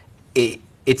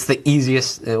it's the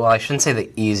easiest, well, I shouldn't say the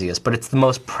easiest, but it's the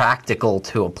most practical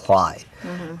to apply,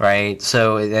 right?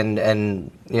 So, and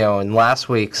in last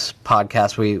week's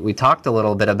podcast, we talked a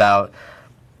little bit about,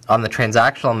 on the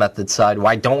transactional method side,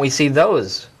 why don't we see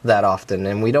those that often?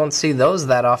 And we don't see those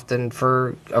that often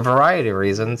for a variety of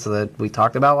reasons that we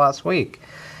talked about last week.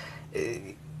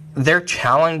 They're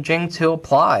challenging to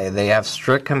apply. They have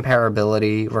strict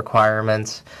comparability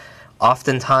requirements.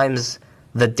 Oftentimes,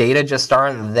 the data just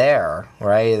aren't there,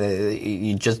 right?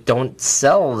 You just don't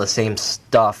sell the same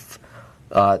stuff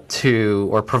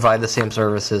or provide the same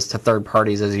services to third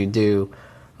parties as you do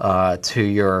to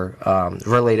your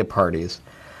related parties.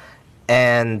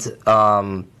 And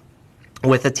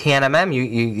with a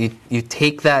TNMM, you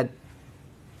take that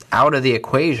out of the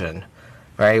equation,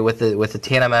 right? With the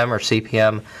TNMM or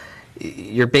CPM,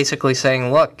 you're basically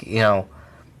saying, look,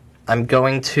 I'm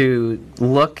going to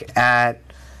look at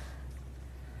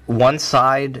one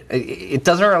side. It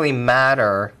doesn't really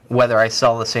matter whether I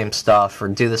sell the same stuff or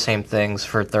do the same things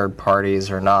for third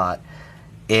parties or not.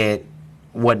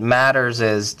 What matters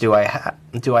is, do I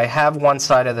have one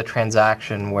side of the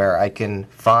transaction where I can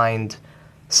find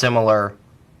similar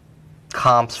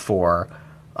comps for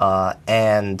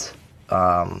and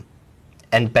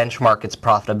benchmark its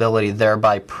profitability,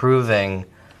 thereby proving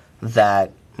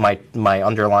that my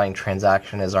underlying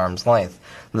transaction is arm's length.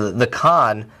 The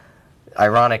con,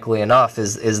 ironically enough,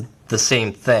 is the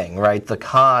same thing, right? The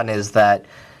con is that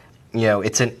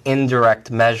it's an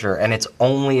indirect measure, and it's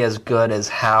only as good as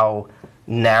how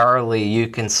narrowly you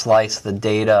can slice the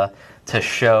data to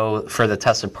show, for the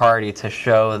tested party, to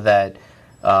show that,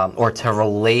 or to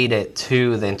relate it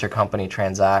to the intercompany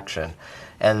transaction.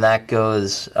 And that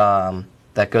goes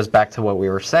back to what we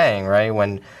were saying, right?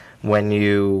 When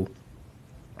you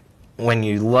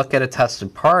look at a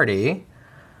tested party,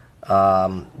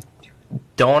 don't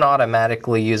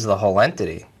automatically use the whole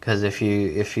entity, because if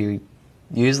you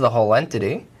use the whole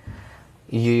entity,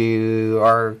 you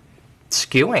are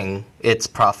skewing its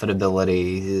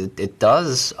profitability. It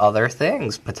does other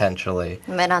things potentially.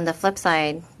 But on the flip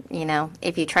side,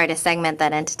 if you try to segment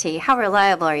that entity, how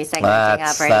reliable are you segmenting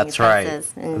operating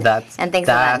expenses and things of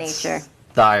that nature? That's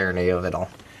the irony of it all.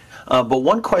 But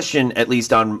one question, at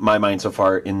least on my mind so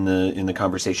far in the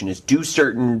conversation, is: do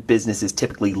certain businesses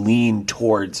typically lean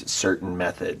towards certain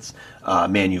methods,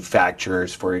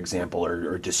 manufacturers, for example,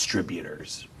 or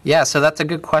distributors? Yeah, so that's a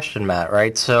good question, Matt.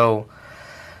 Right. So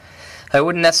I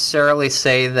wouldn't necessarily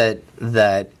say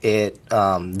that it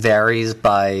varies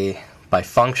by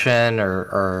function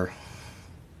or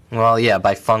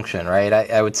by function, right?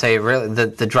 I would say really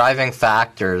the driving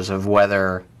factors of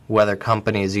whether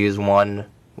companies use one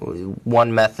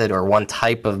method or one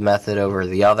type of method over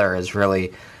the other is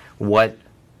really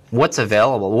what's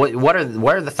available. What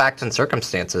are the facts and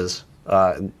circumstances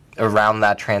around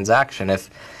that transaction?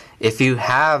 If you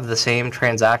have the same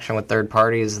transaction with third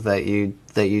parties that you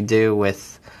do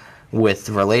with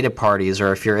related parties,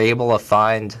 or if you're able to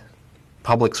find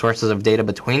public sources of data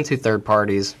between two third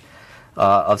parties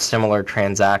of similar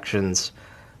transactions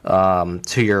to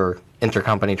your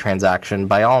intercompany transaction,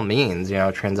 by all means,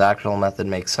 transactional method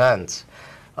makes sense.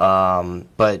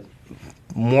 But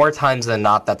more times than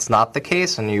not, that's not the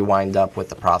case, and you wind up with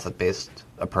the profit-based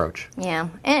approach. Yeah.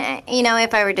 And,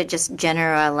 if I were to just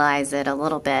generalize it a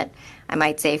little bit, I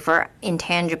might say for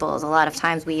intangibles, a lot of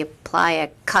times we apply a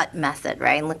cut method,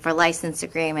 right, and look for license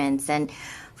agreements. And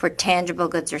for tangible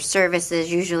goods or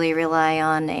services, usually rely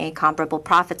on a comparable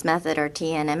profits method, or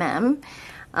TNMM.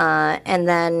 And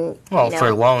then,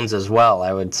 for loans as well,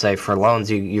 I would say for loans,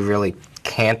 you really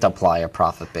can't apply a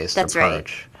profit-based approach. That's right.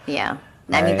 Yeah.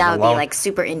 I mean, that would be like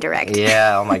super indirect.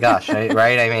 Yeah, oh my gosh,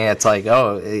 right? I mean, it's like,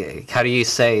 how do you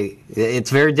say, it's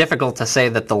very difficult to say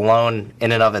that the loan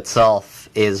in and of itself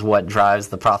is what drives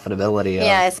the profitability of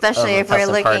especially if we're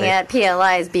looking at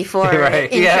PLIs before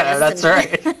right. interest. Yeah, that's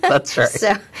right. That's right.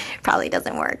 So probably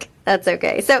doesn't work. That's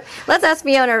okay. So let's ask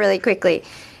Fiona really quickly.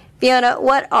 Fiona,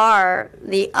 what are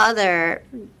the other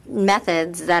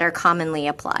methods that are commonly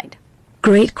applied?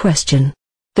 Great question.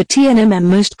 The TNMM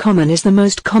most common is the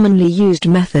most commonly used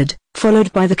method,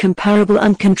 followed by the comparable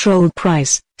uncontrolled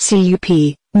price,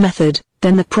 CUP, method,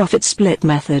 then the profit split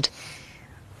method.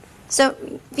 So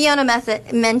Fiona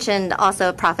mentioned also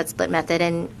a profit split method,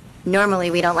 and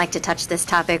normally we don't like to touch this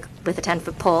topic with a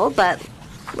 10-foot pole, but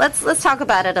let's talk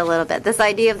about it a little bit, this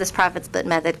idea of this profit split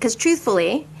method, because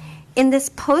truthfully, in this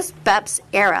post-BEPS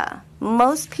era,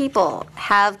 most people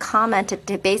have commented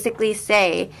to basically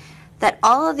say that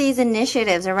all of these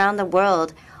initiatives around the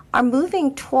world are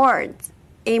moving towards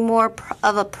a more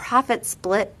of a profit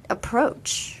split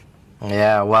approach.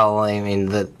 Yeah, well, I mean,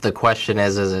 the question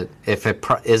is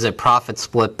it profit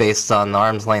split based on the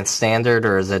arm's length standard,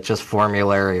 or is it just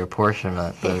formulary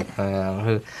apportionment? But,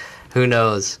 who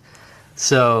knows?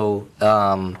 So,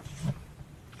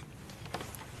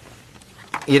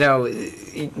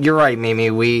 you're right, Mimi.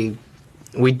 We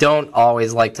don't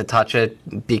always like to touch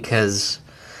it because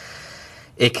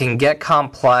it can get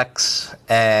complex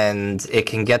and it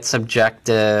can get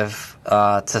subjective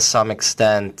to some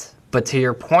extent. But to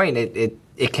your point,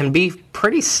 it can be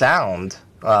pretty sound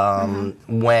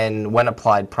when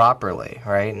applied properly,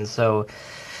 right? And so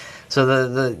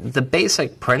the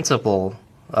basic principle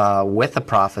with a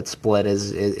profit split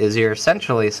is you're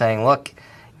essentially saying, look,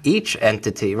 each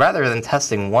entity, rather than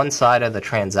testing one side of the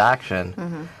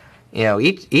transaction,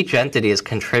 each entity is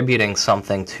contributing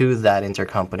something to that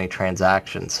intercompany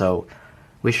transaction. So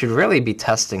we should really be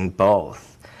testing both.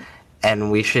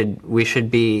 And we should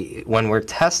be, when we're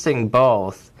testing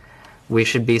both, we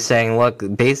should be saying, look,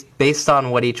 based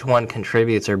on what each one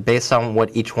contributes, or based on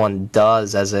what each one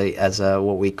does as a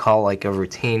what we call like a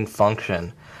routine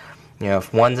function.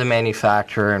 If one's a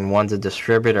manufacturer and one's a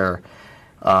distributor,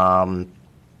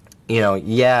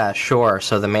 yeah, sure.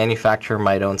 So the manufacturer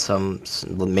might own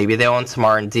maybe they own some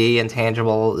R&D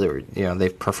intangible.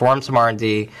 They've performed some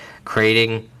R&D,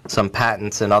 creating some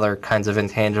patents and other kinds of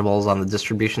intangibles. On the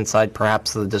distribution side,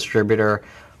 perhaps the distributor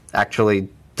actually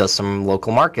does some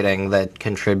local marketing that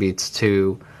contributes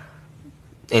to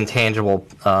intangible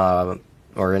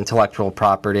or intellectual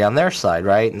property on their side,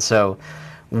 right? And so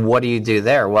what do you do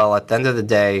there? Well, at the end of the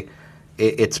day,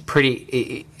 it's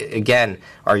pretty, again,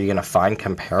 are you going to find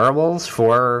comparables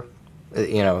for,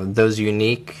 those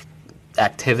unique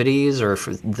activities or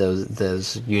for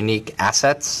those unique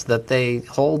assets that they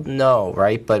hold? No,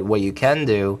 right? But what you can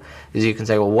do is you can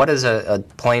say, well, what does a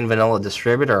plain vanilla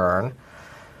distributor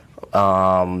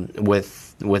earn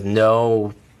with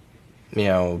no,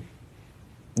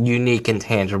 unique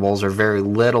intangibles or very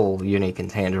little unique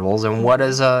intangibles, and what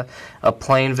does a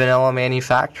plain vanilla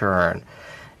manufacturer earn?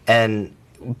 And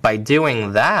by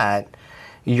doing that,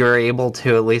 you're able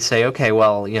to at least say, okay,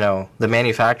 well, the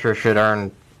manufacturer should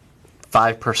earn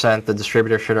 5%, the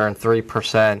distributor should earn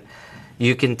 3%.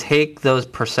 You can take those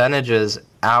percentages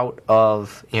out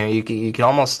of, you can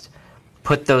almost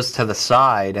put those to the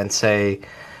side and say,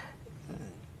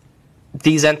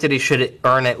 these entities should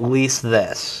earn at least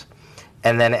this.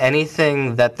 And then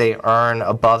anything that they earn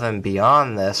above and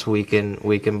beyond this, we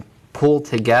can pull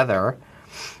together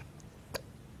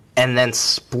and then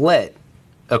split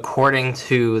according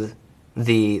to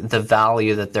the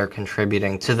value that they're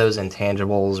contributing to those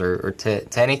intangibles or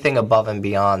to anything above and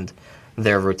beyond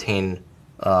their routine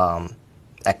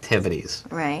activities.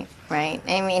 Right.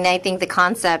 I mean, I think the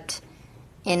concept,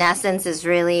 in essence, is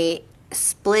really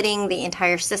splitting the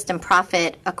entire system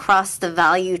profit across the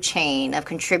value chain of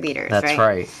contributors. That's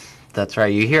right. That's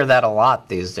right. You hear that a lot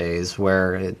these days,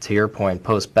 where, to your point,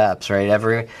 post-BEPS,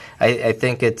 right? I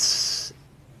think it's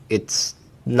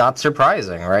not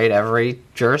surprising, right? Every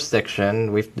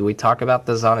jurisdiction, we talk about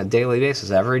this on a daily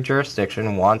basis, every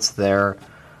jurisdiction wants their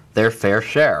fair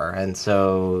share. And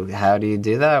so how do you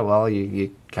do that? Well,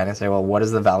 you kind of say, well, what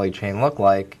does the value chain look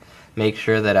like? Make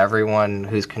sure that everyone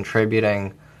who's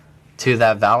contributing to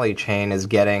that value chain is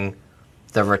getting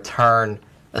the return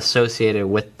associated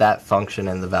with that function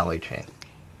in the value chain.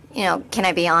 Can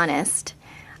I be honest?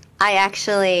 I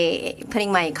actually,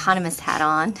 putting my economist hat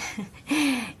on,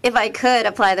 if I could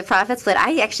apply the profit split,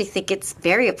 I actually think it's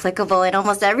very applicable in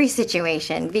almost every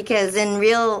situation, because in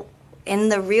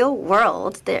the real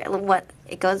world,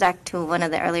 it goes back to one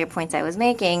of the earlier points I was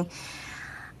making.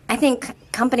 I think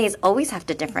companies always have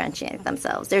to differentiate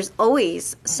themselves. There's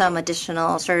always some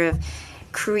additional sort of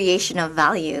creation of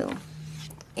value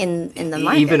in the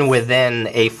market. Even within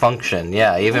a function,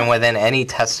 even within any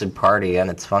tested party and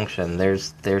its function,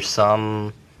 there's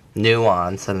some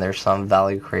nuance and there's some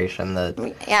value creation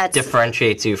that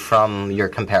differentiates you from your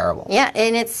comparable. Yeah,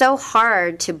 and it's so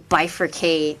hard to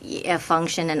bifurcate a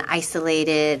function and isolate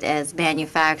it as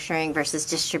manufacturing versus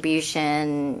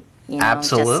distribution.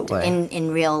 Absolutely. Just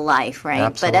in real life, right?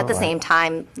 Absolutely. But at the same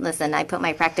time, listen, I put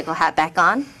my practical hat back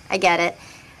on. I get it.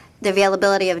 The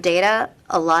availability of data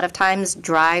a lot of times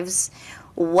drives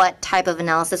what type of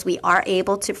analysis we are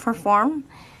able to perform.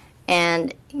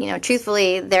 And,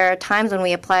 truthfully, there are times when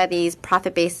we apply these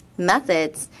profit-based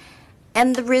methods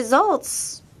and the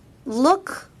results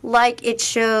look like it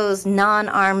shows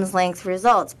non-arm's length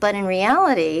results. But in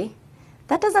reality,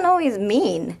 that doesn't always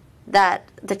mean that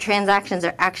the transactions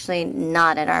are actually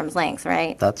not at arm's length,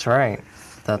 right? That's right.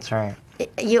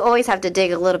 You always have to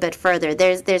dig a little bit further.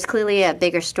 There's clearly a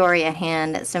bigger story at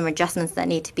hand, some adjustments that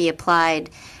need to be applied,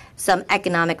 some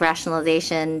economic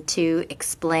rationalization to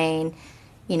explain,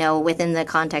 within the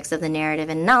context of the narrative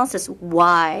and analysis,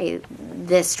 why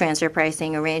this transfer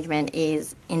pricing arrangement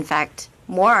is, in fact,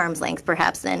 more arm's length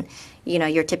perhaps than,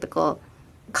 your typical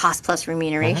cost plus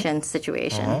remuneration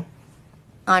situation.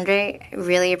 Andrei,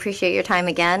 really appreciate your time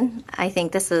again. I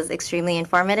think this was extremely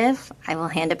informative. I will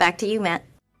hand it back to you, Matt.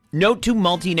 Note to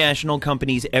multinational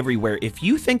companies everywhere, if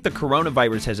you think the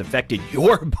coronavirus has affected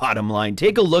your bottom line,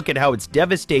 take a look at how it's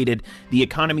devastated the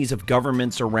economies of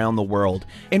governments around the world.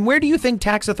 And where do you think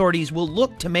tax authorities will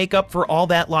look to make up for all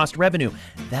that lost revenue?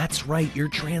 That's right, your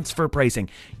transfer pricing.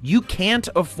 You can't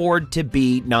afford to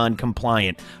be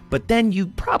non-compliant, but then you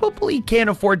probably can't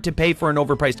afford to pay for an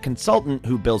overpriced consultant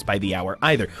who bills by the hour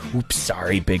either. Oops,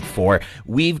 sorry, Big Four.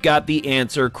 We've got the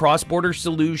answer. CrossBorder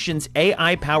Solutions'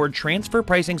 AI-powered transfer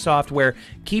pricing software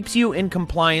keeps you in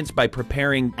compliance by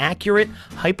preparing accurate,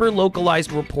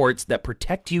 hyper-localized reports that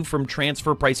protect you from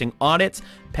transfer pricing audits,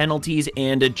 penalties,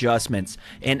 and adjustments.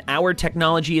 And our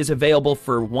technology is available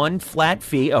for one flat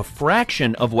fee, a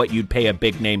fraction of what you'd pay a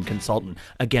big-name consultant.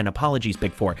 Again, apologies,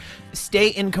 Big Four. Stay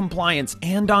in compliance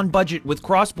and on budget with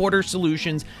CrossBorder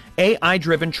Solutions'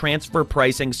 AI-driven transfer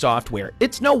pricing software.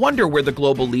 It's no wonder we're the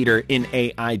global leader in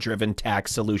AI-driven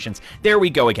tax solutions. There we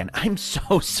go again. I'm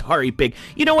so sorry, Big.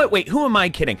 You know what? Wait, who am I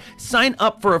kidding? Sign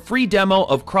up for a free demo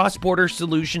of CrossBorder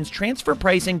Solutions transfer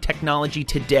pricing technology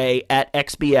today at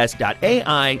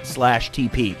xbs.ai/transfer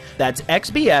xbs.ai/TP. That's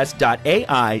xbs.ai/TP.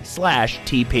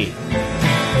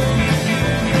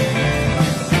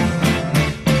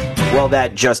 Well,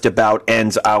 that just about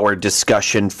ends our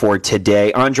discussion for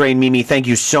today. Andrei and Mimi, thank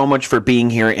you so much for being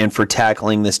here and for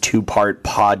tackling this two-part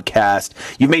podcast.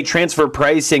 You've made transfer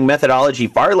pricing methodology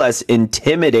far less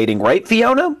intimidating, right,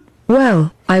 Fiona?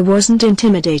 Well, I wasn't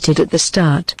intimidated at the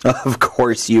start. Of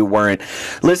course you weren't.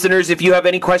 Listeners, if you have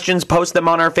any questions, post them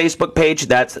on our Facebook page.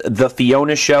 That's The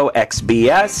Fiona Show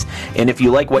XBS. And if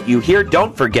you like what you hear,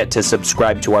 don't forget to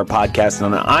subscribe to our podcast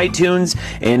on iTunes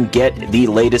and get the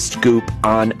latest scoop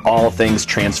on all things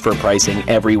transfer pricing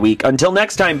every week. Until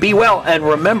next time, be well, and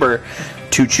remember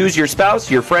to choose your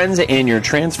spouse, your friends, and your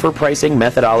transfer pricing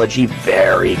methodology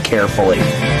very carefully.